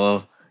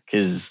model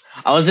because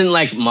I wasn't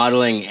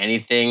modeling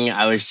anything.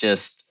 I was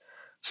just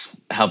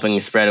helping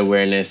spread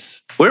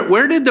awareness.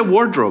 Where did the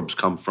wardrobes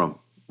come from?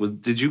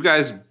 Did you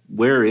guys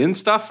wear in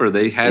stuff, or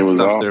they had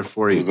stuff there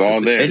for you? It was all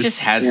there. They just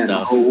had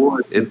stuff.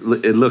 It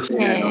looks.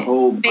 Yeah,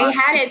 they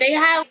had it. They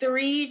had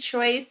 3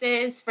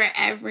 choices for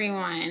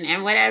everyone,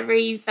 and whatever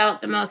you felt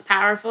the most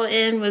powerful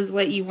in was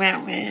what you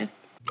went with.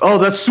 Oh,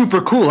 that's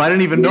super cool. I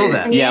didn't even know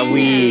that. Yeah,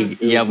 we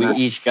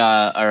each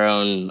got our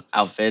own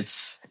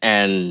outfits,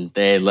 and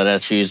they let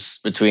us choose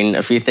between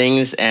a few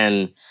things.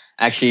 And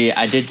actually,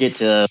 I did get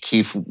to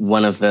keep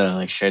one of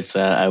the shirts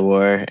that I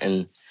wore,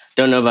 and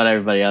don't know about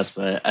everybody else,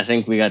 but I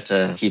think we got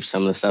to keep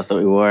some of the stuff that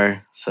we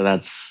wore. So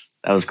that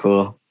was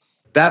cool.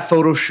 That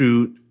photo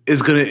shoot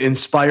is going to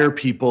inspire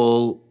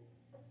people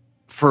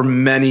for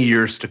many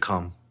years to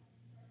come.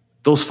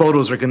 Those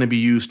photos are going to be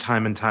used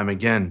time and time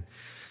again.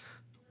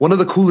 One of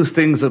the coolest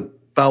things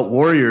about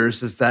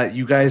Warriors is that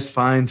you guys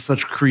find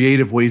such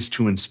creative ways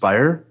to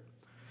inspire.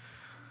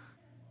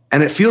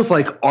 And it feels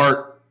like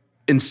art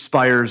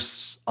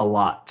inspires a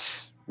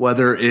lot,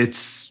 whether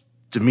it's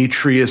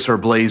Demetrius or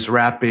Blaze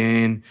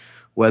rapping,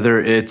 whether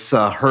it's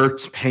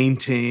Hertz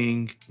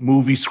painting,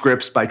 movie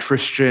scripts by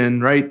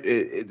Tristan, right?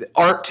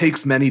 Art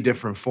takes many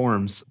different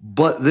forms.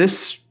 But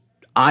this,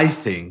 I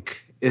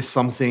think, is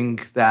something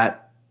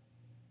that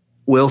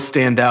will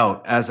stand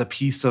out as a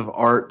piece of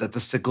art that the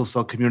sickle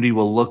cell community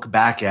will look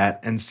back at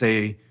and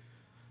say,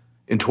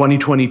 in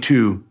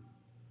 2022,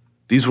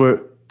 this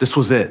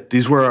was it.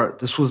 This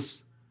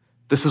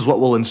is what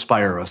will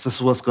inspire us. This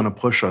is what's going to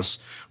push us.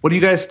 What do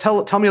you guys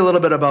tell me a little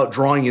bit about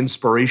drawing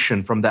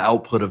inspiration from the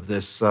output of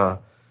this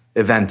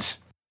event?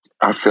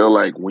 I feel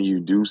like when you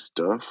do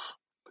stuff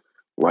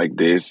like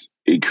this,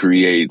 it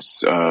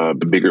creates a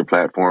bigger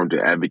platform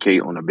to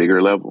advocate on a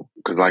bigger level.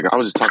 Because like I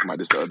was just talking about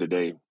this the other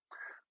day,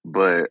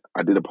 but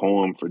I did a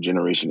poem for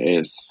Generation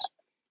S,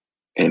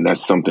 and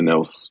that's something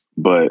else.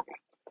 But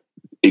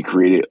it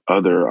created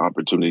other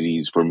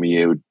opportunities for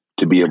me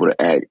to be able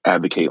to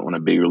advocate on a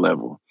bigger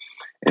level.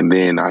 And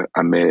then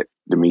I met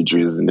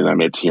Demetrius, and then I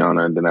met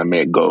Tiana, and then I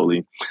met Goalie,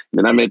 and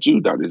then I met you,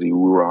 Dr. Z. We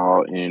were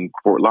all in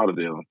Fort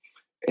Lauderdale.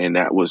 And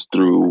that was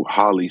through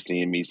Holly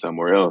seeing me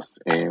somewhere else.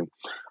 And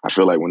I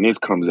feel like when this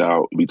comes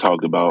out, we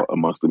talked about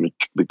amongst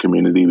the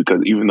community,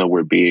 because even though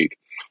we're big,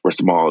 we're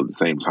small at the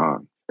same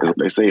time.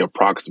 They say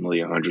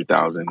approximately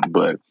 100,000,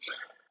 but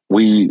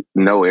we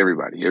know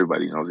everybody.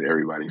 Everybody knows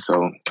everybody.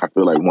 So I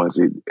feel like once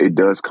it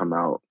does come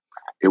out,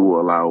 it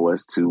will allow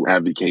us to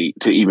advocate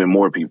to even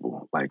more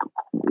people. Like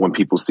when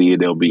people see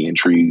it, they'll be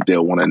intrigued.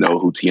 They'll want to know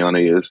who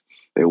Tiana is.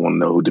 They want to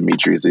know who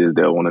Demetrius is.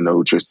 They'll want to know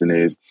who Tristan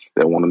is.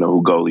 They'll want to know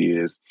who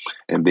Goalie is.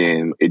 And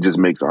then it just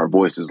makes our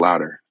voices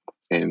louder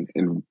and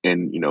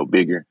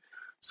bigger.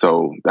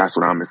 So that's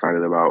what I'm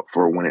excited about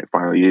for when it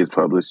finally is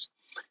published.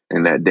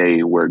 And that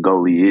day where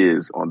Goalie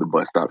is on the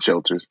bus stop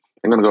shelters,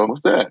 they're going to go,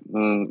 what's that?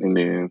 And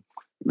then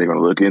they're going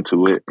to look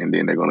into it. And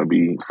then they're going to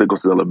be, sickle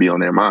cell will be on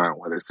their mind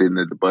while they're sitting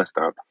at the bus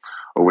stop.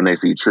 Or when they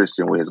see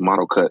Tristan with his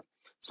model cut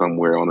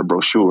somewhere on the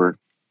brochure,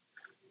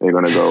 they're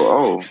going to go,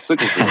 oh,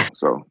 sickle cell.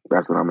 So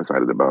that's what I'm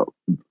excited about.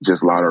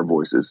 Just louder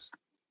voices.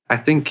 I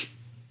think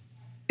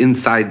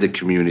inside the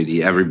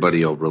community,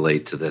 everybody will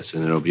relate to this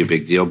and it'll be a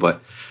big deal.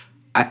 But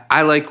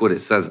I like what it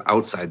says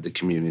outside the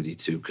community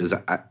too, because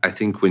I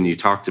think when you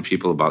talk to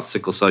people about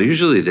sickle cell,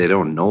 usually they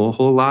don't know a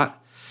whole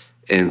lot.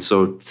 And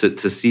so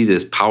to see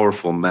this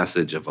powerful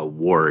message of a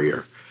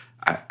warrior,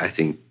 I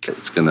think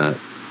it's gonna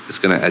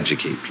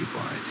educate people.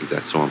 I think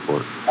that's so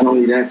important. Not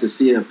only that, to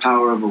see a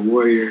power of a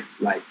warrior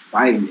like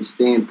fighting his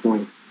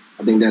standpoint,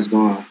 I think that's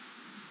gonna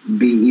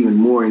be even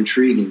more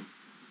intriguing.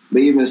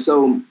 But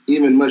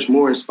even much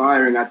more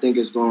inspiring, I think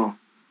it's gonna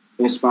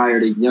inspire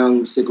the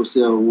young sickle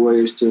cell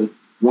warriors to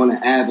want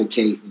to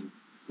advocate and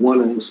want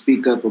to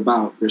speak up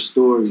about their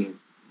story. And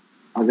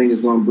I think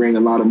it's going to bring a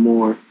lot of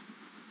more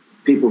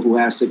people who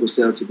have sickle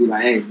cell to be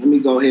like, hey, let me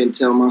go ahead and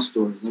tell my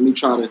story. Let me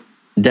try to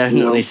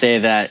definitely say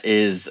that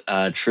is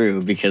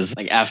true, because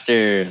like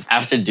after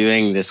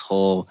doing this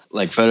whole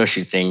like photo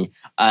shoot thing,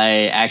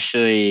 I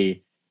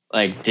actually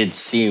I did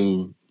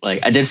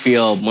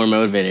feel more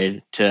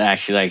motivated to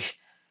actually like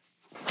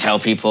tell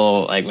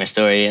people like my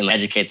story and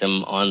educate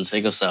them on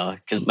sickle cell.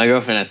 Because my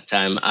girlfriend at the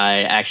time,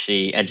 I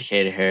actually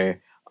educated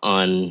her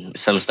on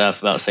some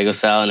stuff about sickle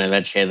cell, and I've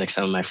educated like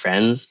some of my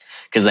friends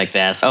because like they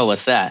ask, oh,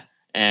 what's that?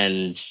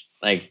 And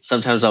like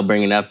sometimes I'll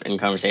bring it up in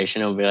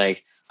conversation. I'll be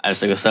like, I have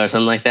sickle cell or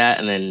something like that,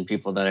 and then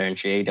people that are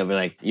intrigued, I'll be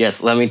like,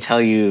 yes, let me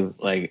tell you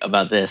like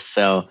about this.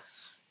 So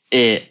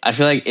I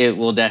feel like it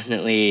will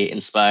definitely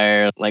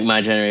inspire like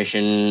my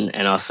generation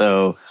and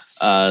also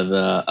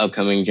the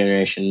upcoming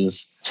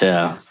generations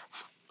to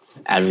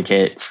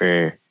advocate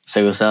for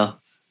sickle cell.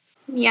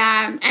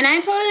 Yeah, and I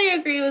totally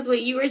agree with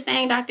what you were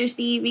saying, Dr.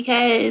 C,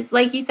 because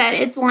like you said,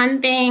 it's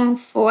one thing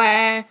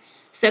for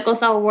sickle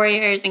cell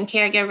warriors and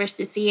caregivers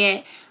to see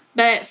it,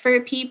 but for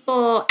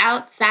people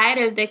outside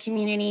of the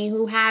community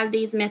who have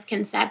these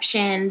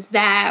misconceptions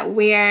that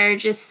we're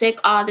just sick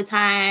all the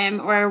time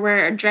or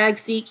we're drug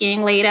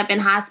seeking, laid up in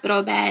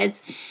hospital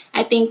beds,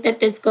 I think that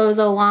this goes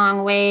a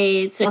long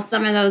way to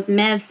some of those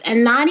myths,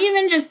 and not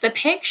even just the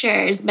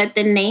pictures, but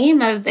the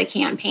name of the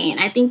campaign.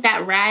 I think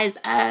that Rise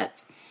Up,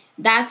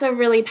 that's a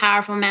really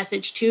powerful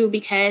message too,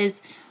 because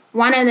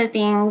one of the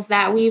things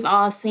that we've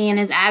all seen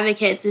as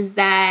advocates is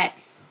that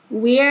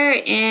we're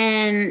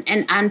in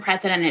an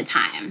unprecedented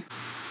time.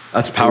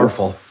 That's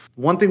powerful.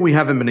 One thing we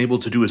haven't been able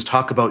to do is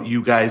talk about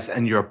you guys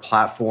and your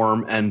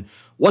platform and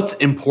what's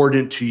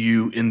important to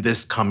you in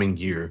this coming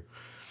year.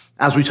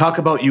 As we talk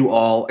about you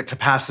all, a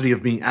capacity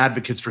of being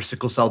advocates for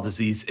sickle cell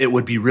disease, it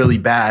would be really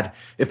bad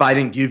if I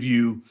didn't give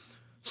you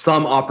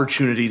some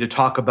opportunity to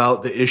talk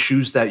about the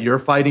issues that you're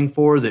fighting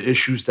for, the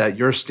issues that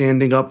you're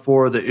standing up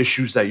for, the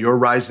issues that you're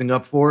rising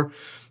up for.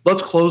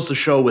 Let's close the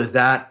show with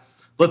that.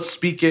 Let's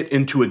speak it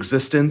into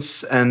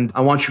existence. And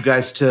I want you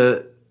guys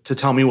to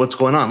tell me what's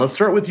going on. Let's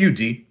start with you,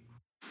 D.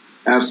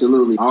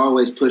 Absolutely. I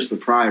always push for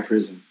prior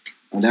prison.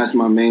 And that's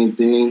my main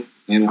thing.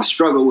 And I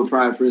struggle with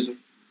prior prison.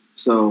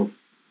 So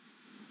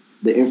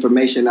the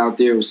information out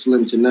there was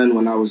slim to none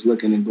when I was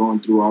looking and going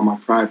through all my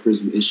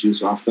priapism issues.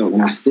 So I felt,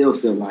 and I still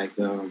feel like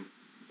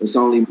it's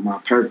only my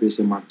purpose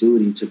and my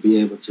duty to be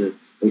able to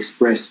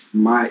express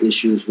my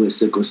issues with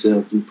sickle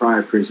cell through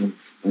priapism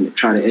and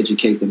try to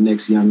educate the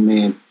next young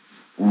man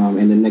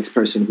and the next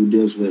person who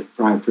deals with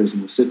priapism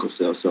and sickle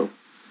cell. So,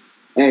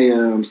 hey,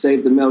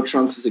 Save the Male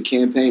Trunks is a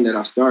campaign that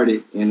I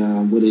started,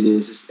 and what it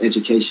is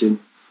education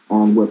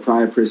on what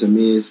priapism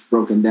is,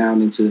 broken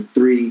down into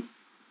three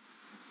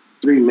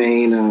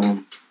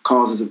main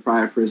causes of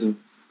priapism.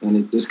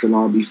 And this can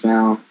all be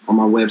found on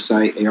my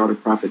website,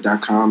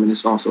 artoprofit.com, and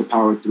it's also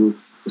powered through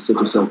the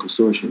Sickle Cell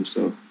Consortium.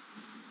 So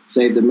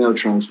Save the Male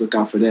Trunks, look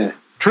out for that.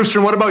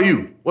 Tristan, what about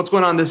you? What's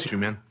going on this issue,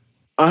 man?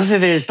 Honestly,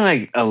 there's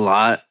like a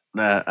lot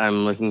that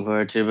I'm looking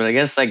forward to, but I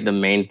guess like the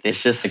main thing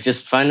is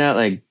just find out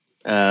like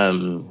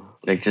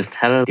just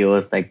how to deal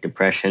with like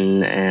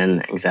depression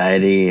and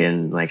anxiety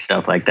and like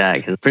stuff like that.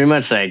 Because pretty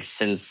much like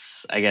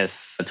since I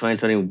guess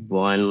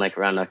 2021, like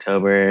around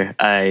October,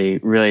 I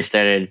really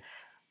started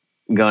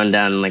going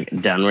down like a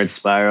downward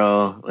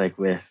spiral, like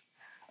with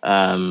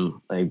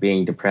like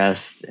being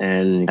depressed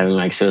and having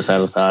like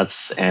suicidal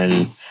thoughts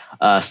and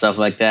stuff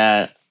like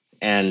that.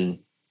 And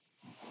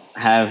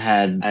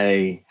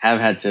I have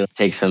had to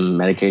take some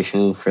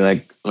medication for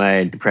like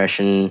my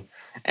depression,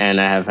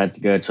 and I have had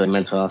to go to a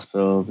mental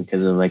hospital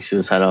because of like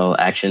suicidal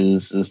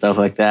actions and stuff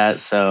like that.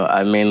 So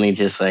I'm mainly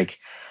just like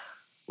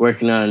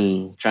working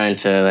on trying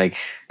to like,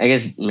 I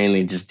guess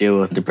mainly just deal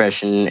with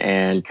depression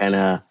and kind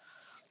of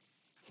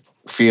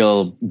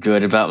feel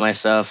good about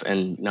myself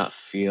and not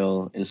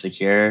feel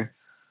insecure,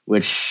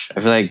 which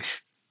I feel like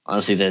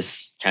honestly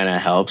this kind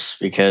of helps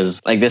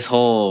because like this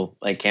whole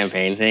like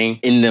campaign thing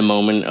in the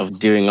moment of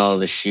doing all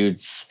the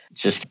shoots,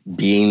 just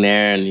being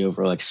there and the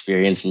overall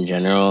experience in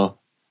general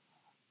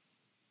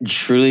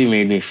truly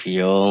made me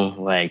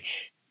feel like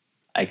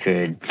I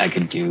could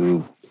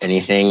do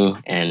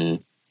anything,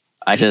 and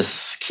I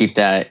just keep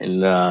that in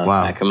the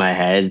back of my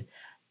head.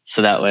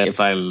 So that way, if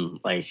I'm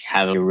like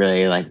having a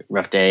really like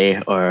rough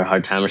day or a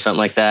hard time or something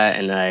like that,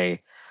 and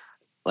I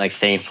like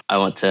think I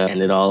want to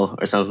end it all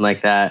or something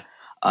like that,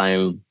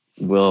 I'll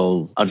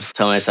just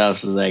tell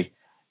myself is like,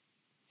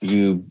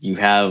 you've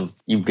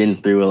been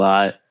through a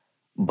lot,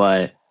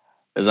 but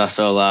there's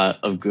also a lot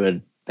of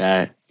good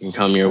that can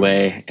come your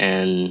way,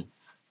 and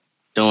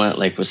don't let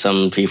like what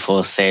some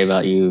people say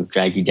about you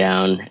drag you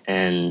down,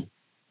 and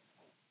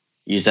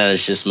use that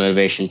as just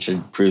motivation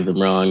to prove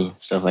them wrong,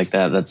 stuff like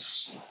that.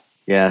 That's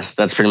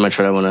pretty much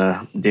what I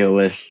want to deal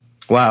with.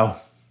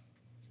 Wow.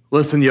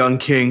 Listen, young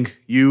king,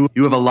 you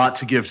have a lot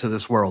to give to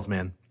this world,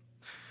 man.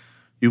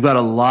 You've got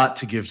a lot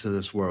to give to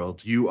this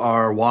world. You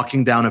are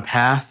walking down a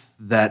path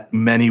that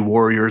many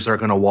warriors are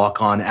going to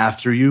walk on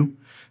after you,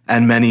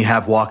 and many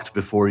have walked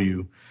before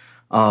you.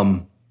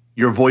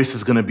 Your voice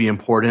is going to be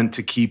important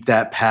to keep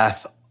that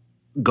path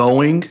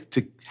going,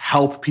 to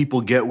help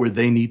people get where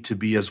they need to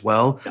be as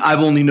well.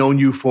 I've only known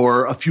you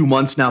for a few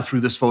months now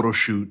through this photo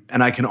shoot,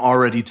 and I can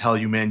already tell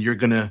you, man, you're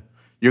gonna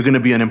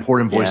be an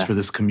important voice for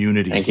this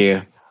community. Thank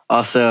you.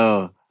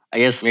 Also, I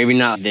guess maybe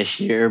not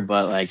this year,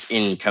 but like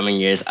in coming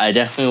years, I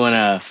definitely want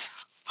to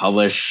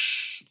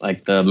publish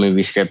like the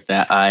movie script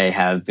that I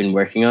have been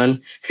working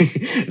on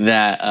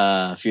that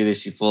a few of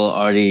these people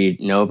already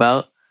know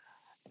about.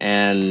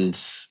 And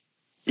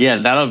yeah,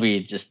 that'll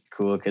be just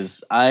cool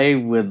because I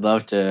would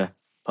love to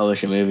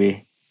publish a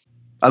movie.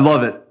 I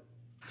love it.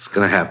 It's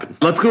going to happen.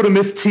 Let's go to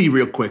Miss T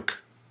real quick.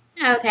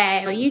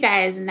 Okay, well, you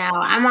guys know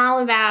I'm all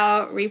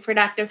about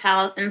reproductive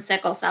health and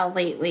sickle cell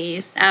lately.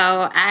 So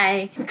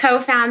I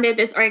co-founded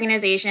this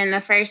organization,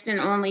 the first and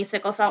only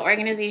sickle cell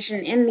organization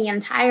in the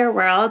entire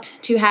world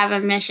to have a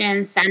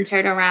mission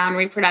centered around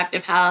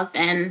reproductive health.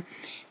 And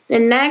the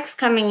next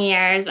coming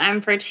years,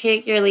 I'm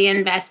particularly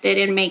invested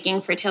in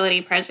making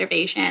fertility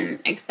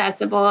preservation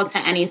accessible to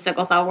any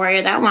sickle cell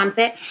warrior that wants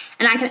it.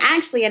 And I can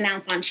actually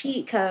announce on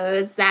Cheat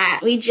Codes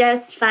that we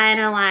just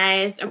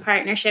finalized a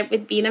partnership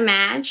with Be the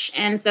Match.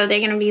 And so they're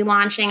going to be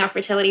launching a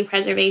fertility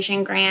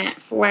preservation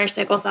grant for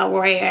sickle cell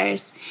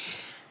warriors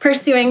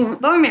pursuing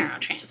bone marrow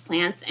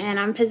transplants. And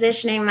I'm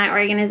positioning my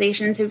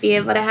organization to be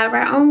able to have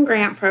our own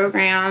grant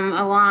program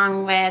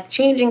along with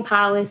changing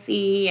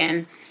policy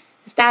and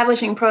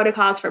establishing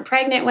protocols for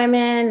pregnant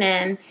women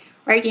and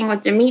working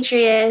with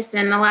Demetrius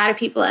and a lot of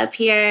people up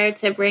here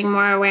to bring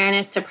more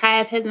awareness to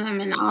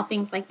priapism and all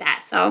things like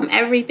that. So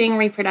everything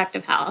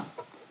reproductive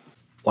health.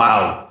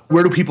 Wow.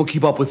 Where do people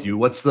keep up with you?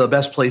 What's the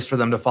best place for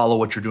them to follow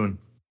what you're doing?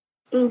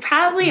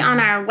 Probably on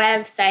our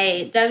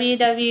website,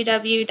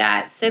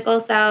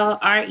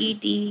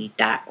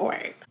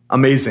 www.sicklecellred.org.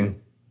 Amazing.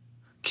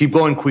 Keep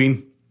going,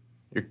 Queen.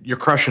 You're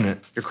crushing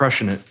it. You're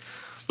crushing it.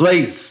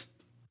 Blaze.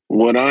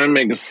 What I'm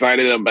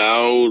excited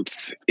about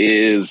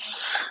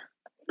is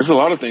there's a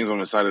lot of things I'm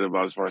excited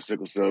about as far as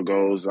sickle cell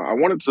goes. I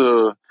wanted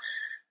to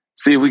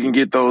see if we can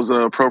get those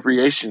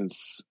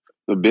appropriations,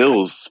 the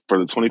bills for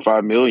the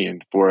 $25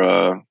 million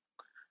for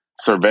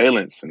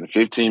surveillance and the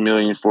 15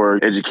 million for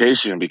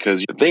education,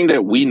 because the thing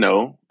that we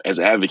know as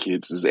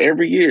advocates is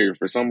every year,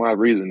 for some odd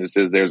reason, it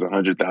says there's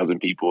 100,000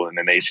 people in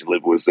the nation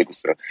living with sickle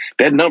cell.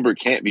 That number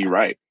can't be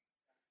right.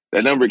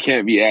 That number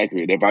can't be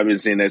accurate. If I've been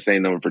seeing that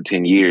same number for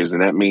 10 years,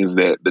 and that means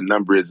that the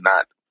number is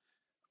not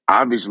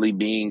obviously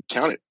being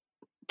counted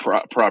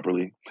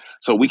properly.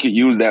 So we could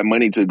use that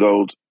money to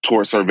go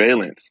towards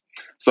surveillance.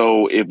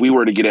 So if we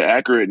were to get an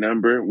accurate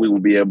number, we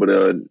would be able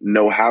to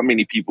know how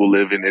many people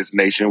live in this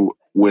nation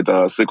with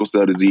sickle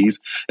cell disease,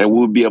 and we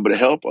would be able to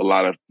help a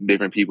lot of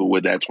different people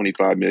with that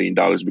 $25 million.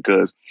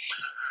 Because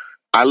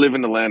I live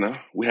in Atlanta.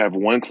 We have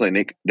one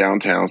clinic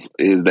downtown.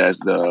 That's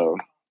the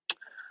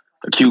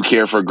acute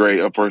care for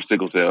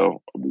sickle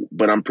cell.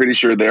 But I'm pretty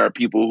sure there are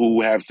people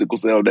who have sickle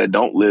cell that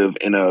don't live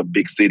in a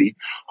big city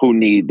who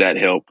need that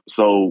help.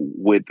 So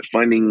with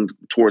funding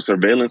towards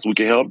surveillance, we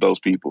can help those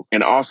people.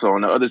 And also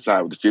on the other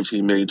side, with the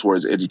 15 million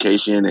towards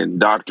education and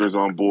doctors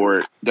on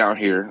board down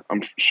here,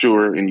 I'm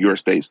sure in your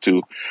states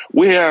too,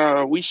 we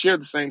share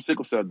the same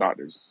sickle cell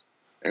doctors,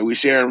 and we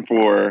share them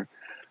for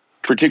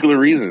particular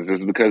reasons.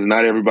 It's because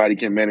not everybody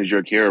can manage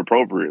your care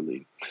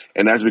appropriately.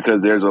 And that's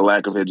because there's a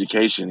lack of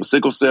education.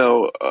 Sickle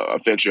cell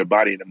affects your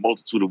body in a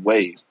multitude of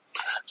ways.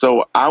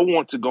 So I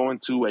want to go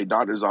into a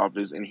doctor's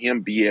office and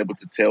him be able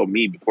to tell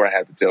me before I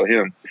have to tell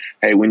him,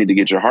 hey, we need to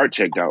get your heart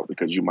checked out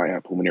because you might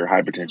have pulmonary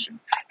hypertension.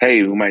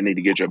 Hey, we might need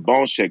to get your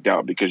bones checked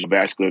out because you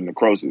have vascular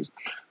necrosis.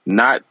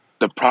 Not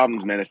the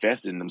problems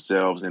manifesting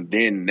themselves, and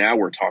then now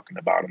we're talking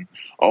about them.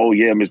 Oh,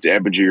 yeah, Mr.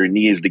 Eppinger, your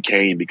knee is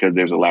decaying because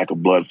there's a lack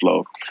of blood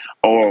flow.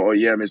 Oh,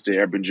 yeah, Mr.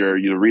 Eppinger,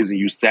 the reason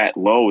you sat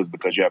low is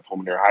because you have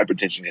pulmonary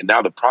hypertension. And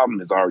now the problem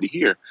is already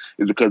here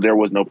is because there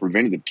was no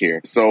preventative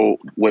care. So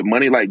with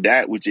money like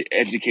that, we should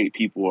educate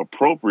people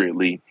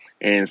appropriately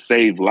and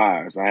save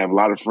lives. I have a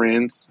lot of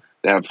friends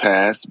that have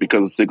passed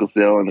because of sickle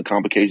cell and the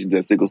complications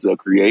that sickle cell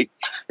create.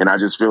 And I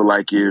just feel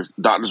like if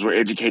doctors were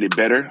educated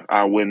better,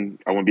 I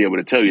wouldn't be able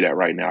to tell you that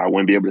right now. I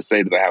wouldn't be able to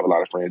say that I have a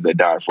lot of friends that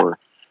died for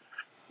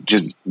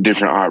just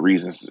different odd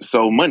reasons.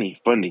 So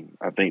funding,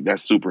 I think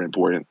that's super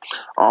important.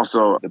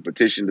 Also, the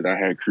petition that I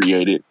had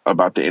created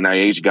about the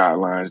NIH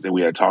guidelines that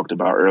we had talked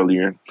about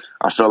earlier,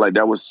 I felt like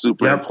that was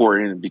super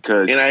important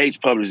because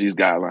NIH published these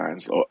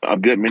guidelines a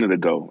good minute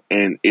ago.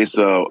 And it's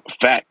a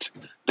fact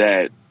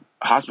that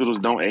hospitals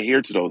don't adhere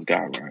to those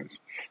guidelines.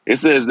 It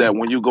says that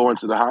when you go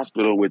into the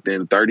hospital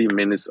within 30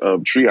 minutes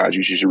of triage,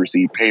 you should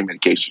receive pain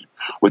medication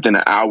within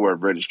an hour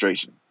of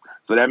registration.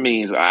 So that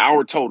means an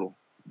hour total.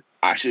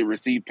 I should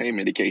receive pain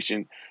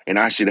medication and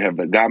I should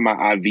have got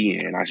my IV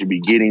in. I should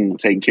be getting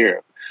taken care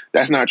of.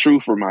 That's not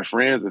true for my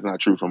friends. That's not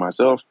true for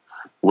myself.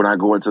 When I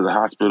go into the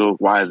hospital,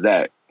 why is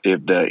that?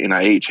 If the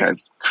NIH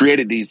has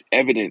created these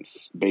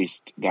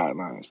evidence-based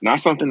guidelines, not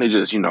something that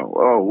just,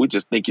 we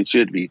just think it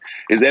should be,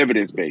 is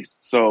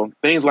evidence-based. So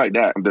things like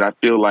that I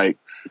feel like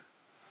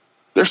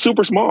they're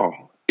super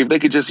small. If they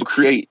could just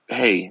create,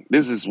 hey,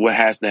 this is what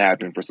has to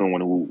happen for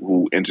someone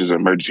who enters an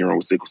emergency room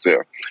with sickle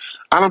cell.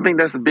 I don't think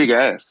that's a big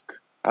ask.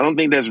 I don't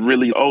think that's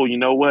really, you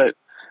know what?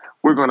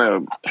 We're going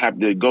to have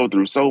to go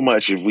through so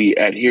much if we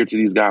adhere to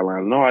these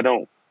guidelines. No, I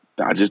don't.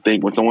 I just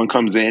think when someone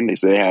comes in, they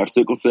say they have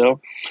sickle cell,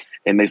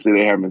 and they say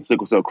they're having a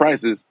sickle cell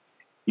crisis,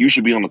 you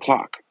should be on the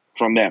clock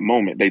from that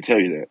moment. They tell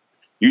you that.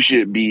 You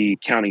should be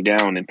counting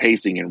down and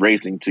pacing and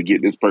racing to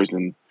get this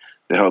person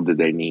the help that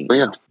they need. But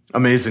yeah.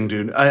 Amazing,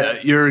 dude.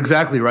 You're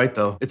exactly right,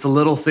 though. It's a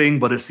little thing,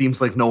 but it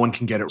seems like no one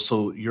can get it.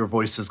 So your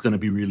voice is going to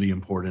be really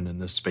important in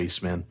this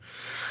space, man.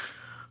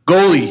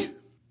 Goalie,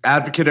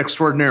 advocate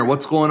extraordinaire,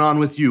 what's going on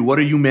with you? What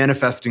are you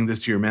manifesting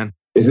this year, man?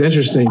 It's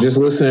interesting just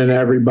listening to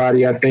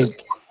everybody. I think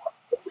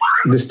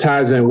this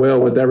ties in well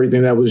with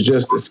everything that was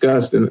just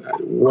discussed. And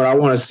what I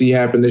want to see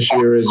happen this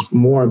year is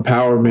more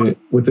empowerment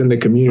within the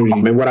community.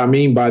 And what I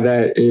mean by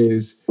that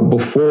is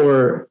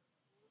before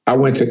I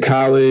went to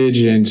college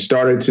and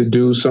started to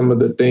do some of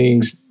the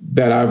things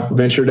that I've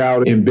ventured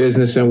out in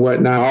business and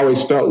whatnot, I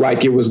always felt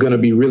like it was going to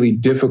be really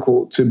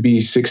difficult to be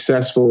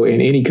successful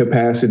in any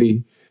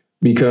capacity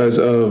because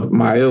of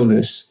my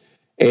illness.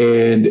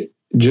 And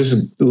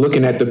just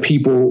looking at the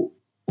people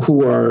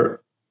who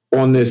are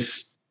on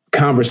this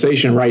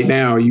conversation right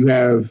now, you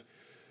have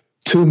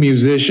two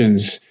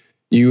musicians,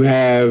 you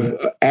have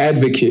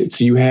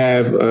advocates, you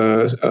have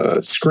a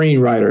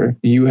screenwriter,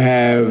 you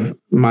have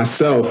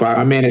myself.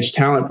 I manage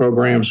talent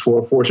programs for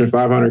a Fortune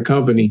 500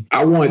 company.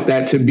 I want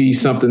that to be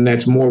something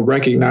that's more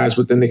recognized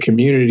within the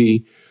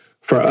community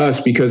for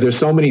us, because there's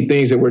so many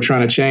things that we're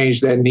trying to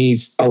change that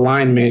needs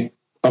alignment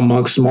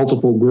amongst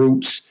multiple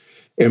groups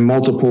and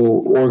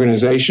multiple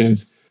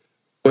organizations.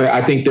 But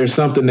I think there's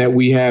something that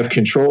we have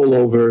control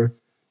over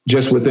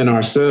just within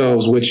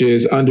ourselves, which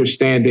is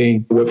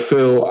understanding what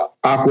Phil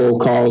Aquo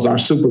calls our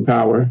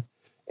superpower.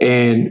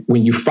 And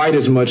when you fight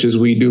as much as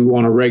we do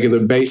on a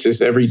regular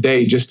basis every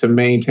day just to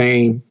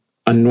maintain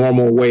a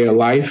normal way of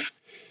life,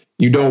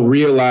 you don't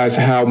realize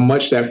how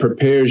much that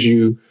prepares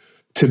you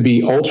to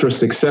be ultra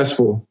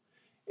successful.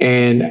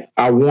 And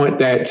I want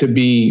that to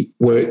be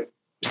what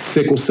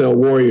sickle cell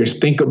warriors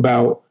think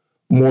about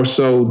more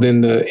so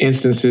than the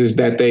instances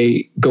that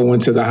they go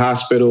into the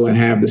hospital and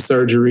have the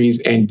surgeries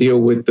and deal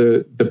with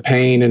the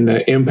pain and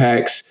the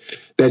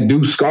impacts that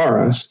do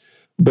scar us.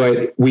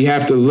 But we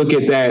have to look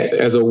at that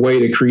as a way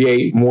to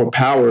create more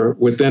power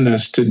within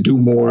us to do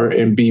more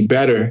and be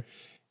better.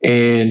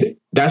 And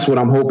that's what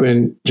I'm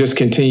hoping just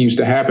continues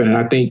to happen. And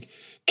I think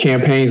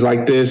campaigns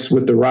like this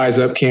with the Rise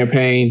Up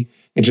campaign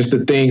and just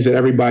the things that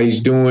everybody's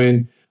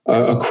doing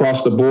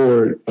across the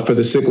board for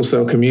the sickle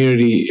cell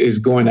community is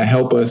going to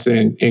help us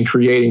in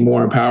creating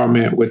more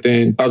empowerment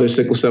within other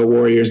sickle cell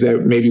warriors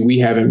that maybe we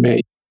haven't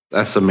met.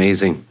 That's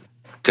amazing.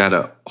 Got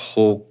a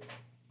whole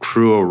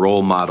crew of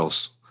role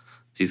models.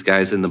 These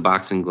guys in the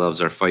boxing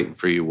gloves are fighting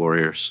for you,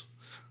 warriors.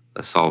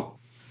 That's all.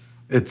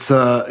 It's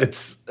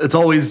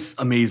always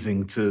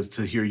amazing to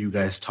hear you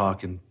guys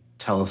talk and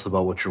tell us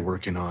about what you're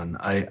working on.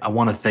 I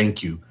want to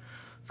thank you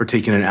for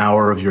taking an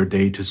hour of your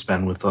day to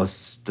spend with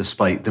us,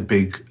 despite the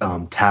big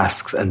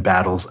tasks and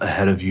battles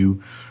ahead of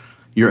you.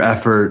 Your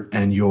effort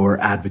and your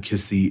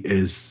advocacy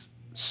is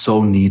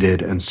so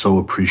needed and so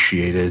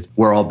appreciated.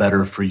 We're all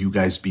better for you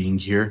guys being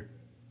here.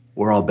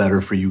 We're all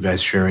better for you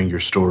guys sharing your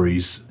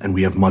stories, and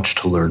we have much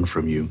to learn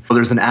from you. Well,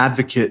 there's an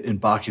advocate in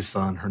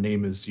Pakistan. Her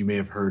name is, you may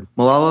have heard.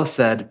 Malala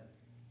said,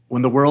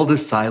 "When the world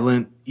is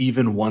silent,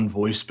 even one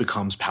voice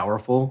becomes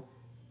powerful."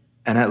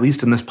 And at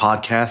least in this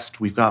podcast,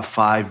 we've got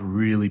 5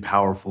 really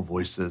powerful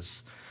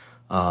voices.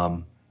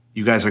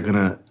 You guys are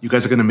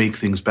gonna make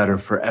things better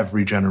for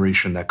every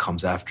generation that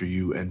comes after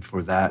you, and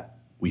for that,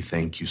 we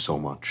thank you so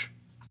much.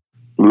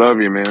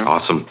 Love you, man.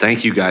 Awesome.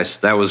 Thank you,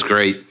 guys. That was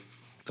great.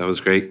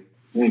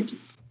 Thank you.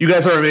 You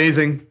guys are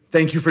amazing.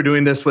 Thank you for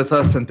doing this with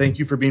us, and thank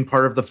you for being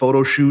part of the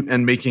photo shoot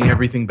and making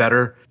everything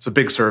better. It's a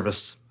big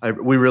service.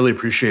 We really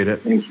appreciate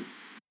it. Thank you.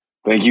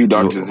 Thank you,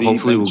 Dr. Z.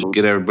 Hopefully we'll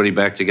get everybody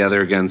back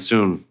together again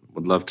soon.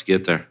 Would love to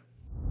get there.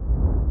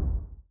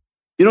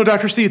 You know,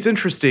 Dr. C, it's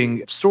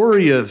interesting.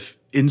 Story of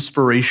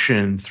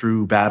inspiration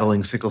through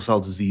battling sickle cell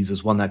disease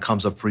is one that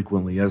comes up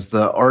frequently. As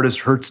the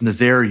artist Hertz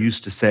Nazaire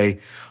used to say,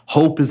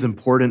 hope is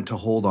important to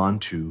hold on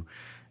to.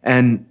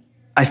 And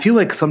I feel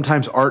like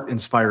sometimes art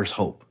inspires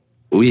hope.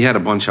 We had a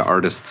bunch of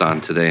artists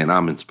on today, and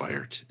I'm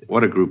inspired.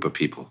 What a group of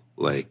people.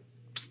 Like,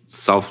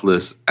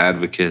 selfless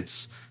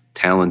advocates,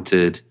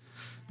 talented,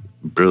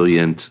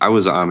 brilliant. I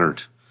was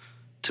honored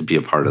to be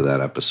a part of that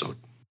episode.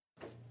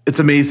 It's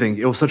amazing.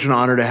 It was such an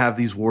honor to have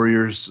these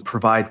warriors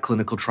provide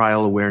clinical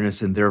trial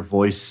awareness in their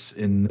voice,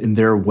 in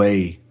their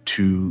way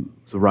to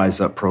the Rise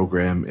Up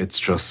program. It's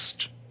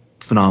just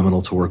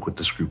phenomenal to work with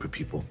this group of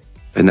people.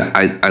 And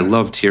I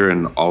loved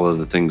hearing all of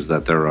the things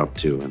that they're up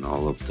to and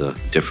all of the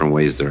different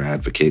ways they're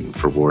advocating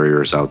for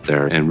warriors out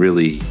there and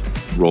really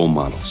role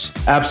models.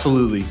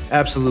 Absolutely.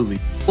 Absolutely.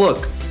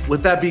 Look,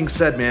 with that being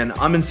said, man,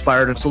 I'm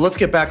inspired. So let's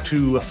get back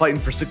to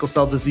fighting for sickle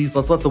cell disease.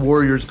 Let's let the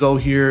warriors go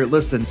here.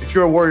 Listen, if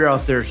you're a warrior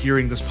out there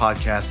hearing this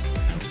podcast,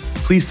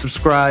 please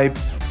subscribe,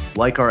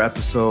 like our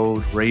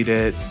episode, rate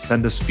it,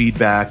 send us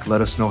feedback,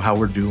 let us know how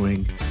we're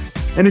doing.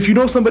 And if you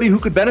know somebody who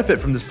could benefit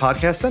from this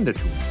podcast, send it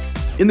to them.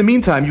 In the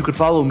meantime, you could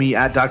follow me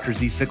at Dr.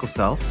 Z Sickle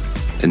Cell.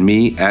 And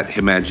me at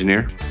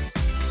Imagineer.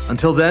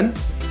 Until then,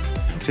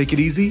 take it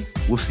easy.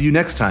 We'll see you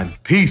next time.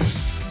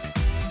 Peace.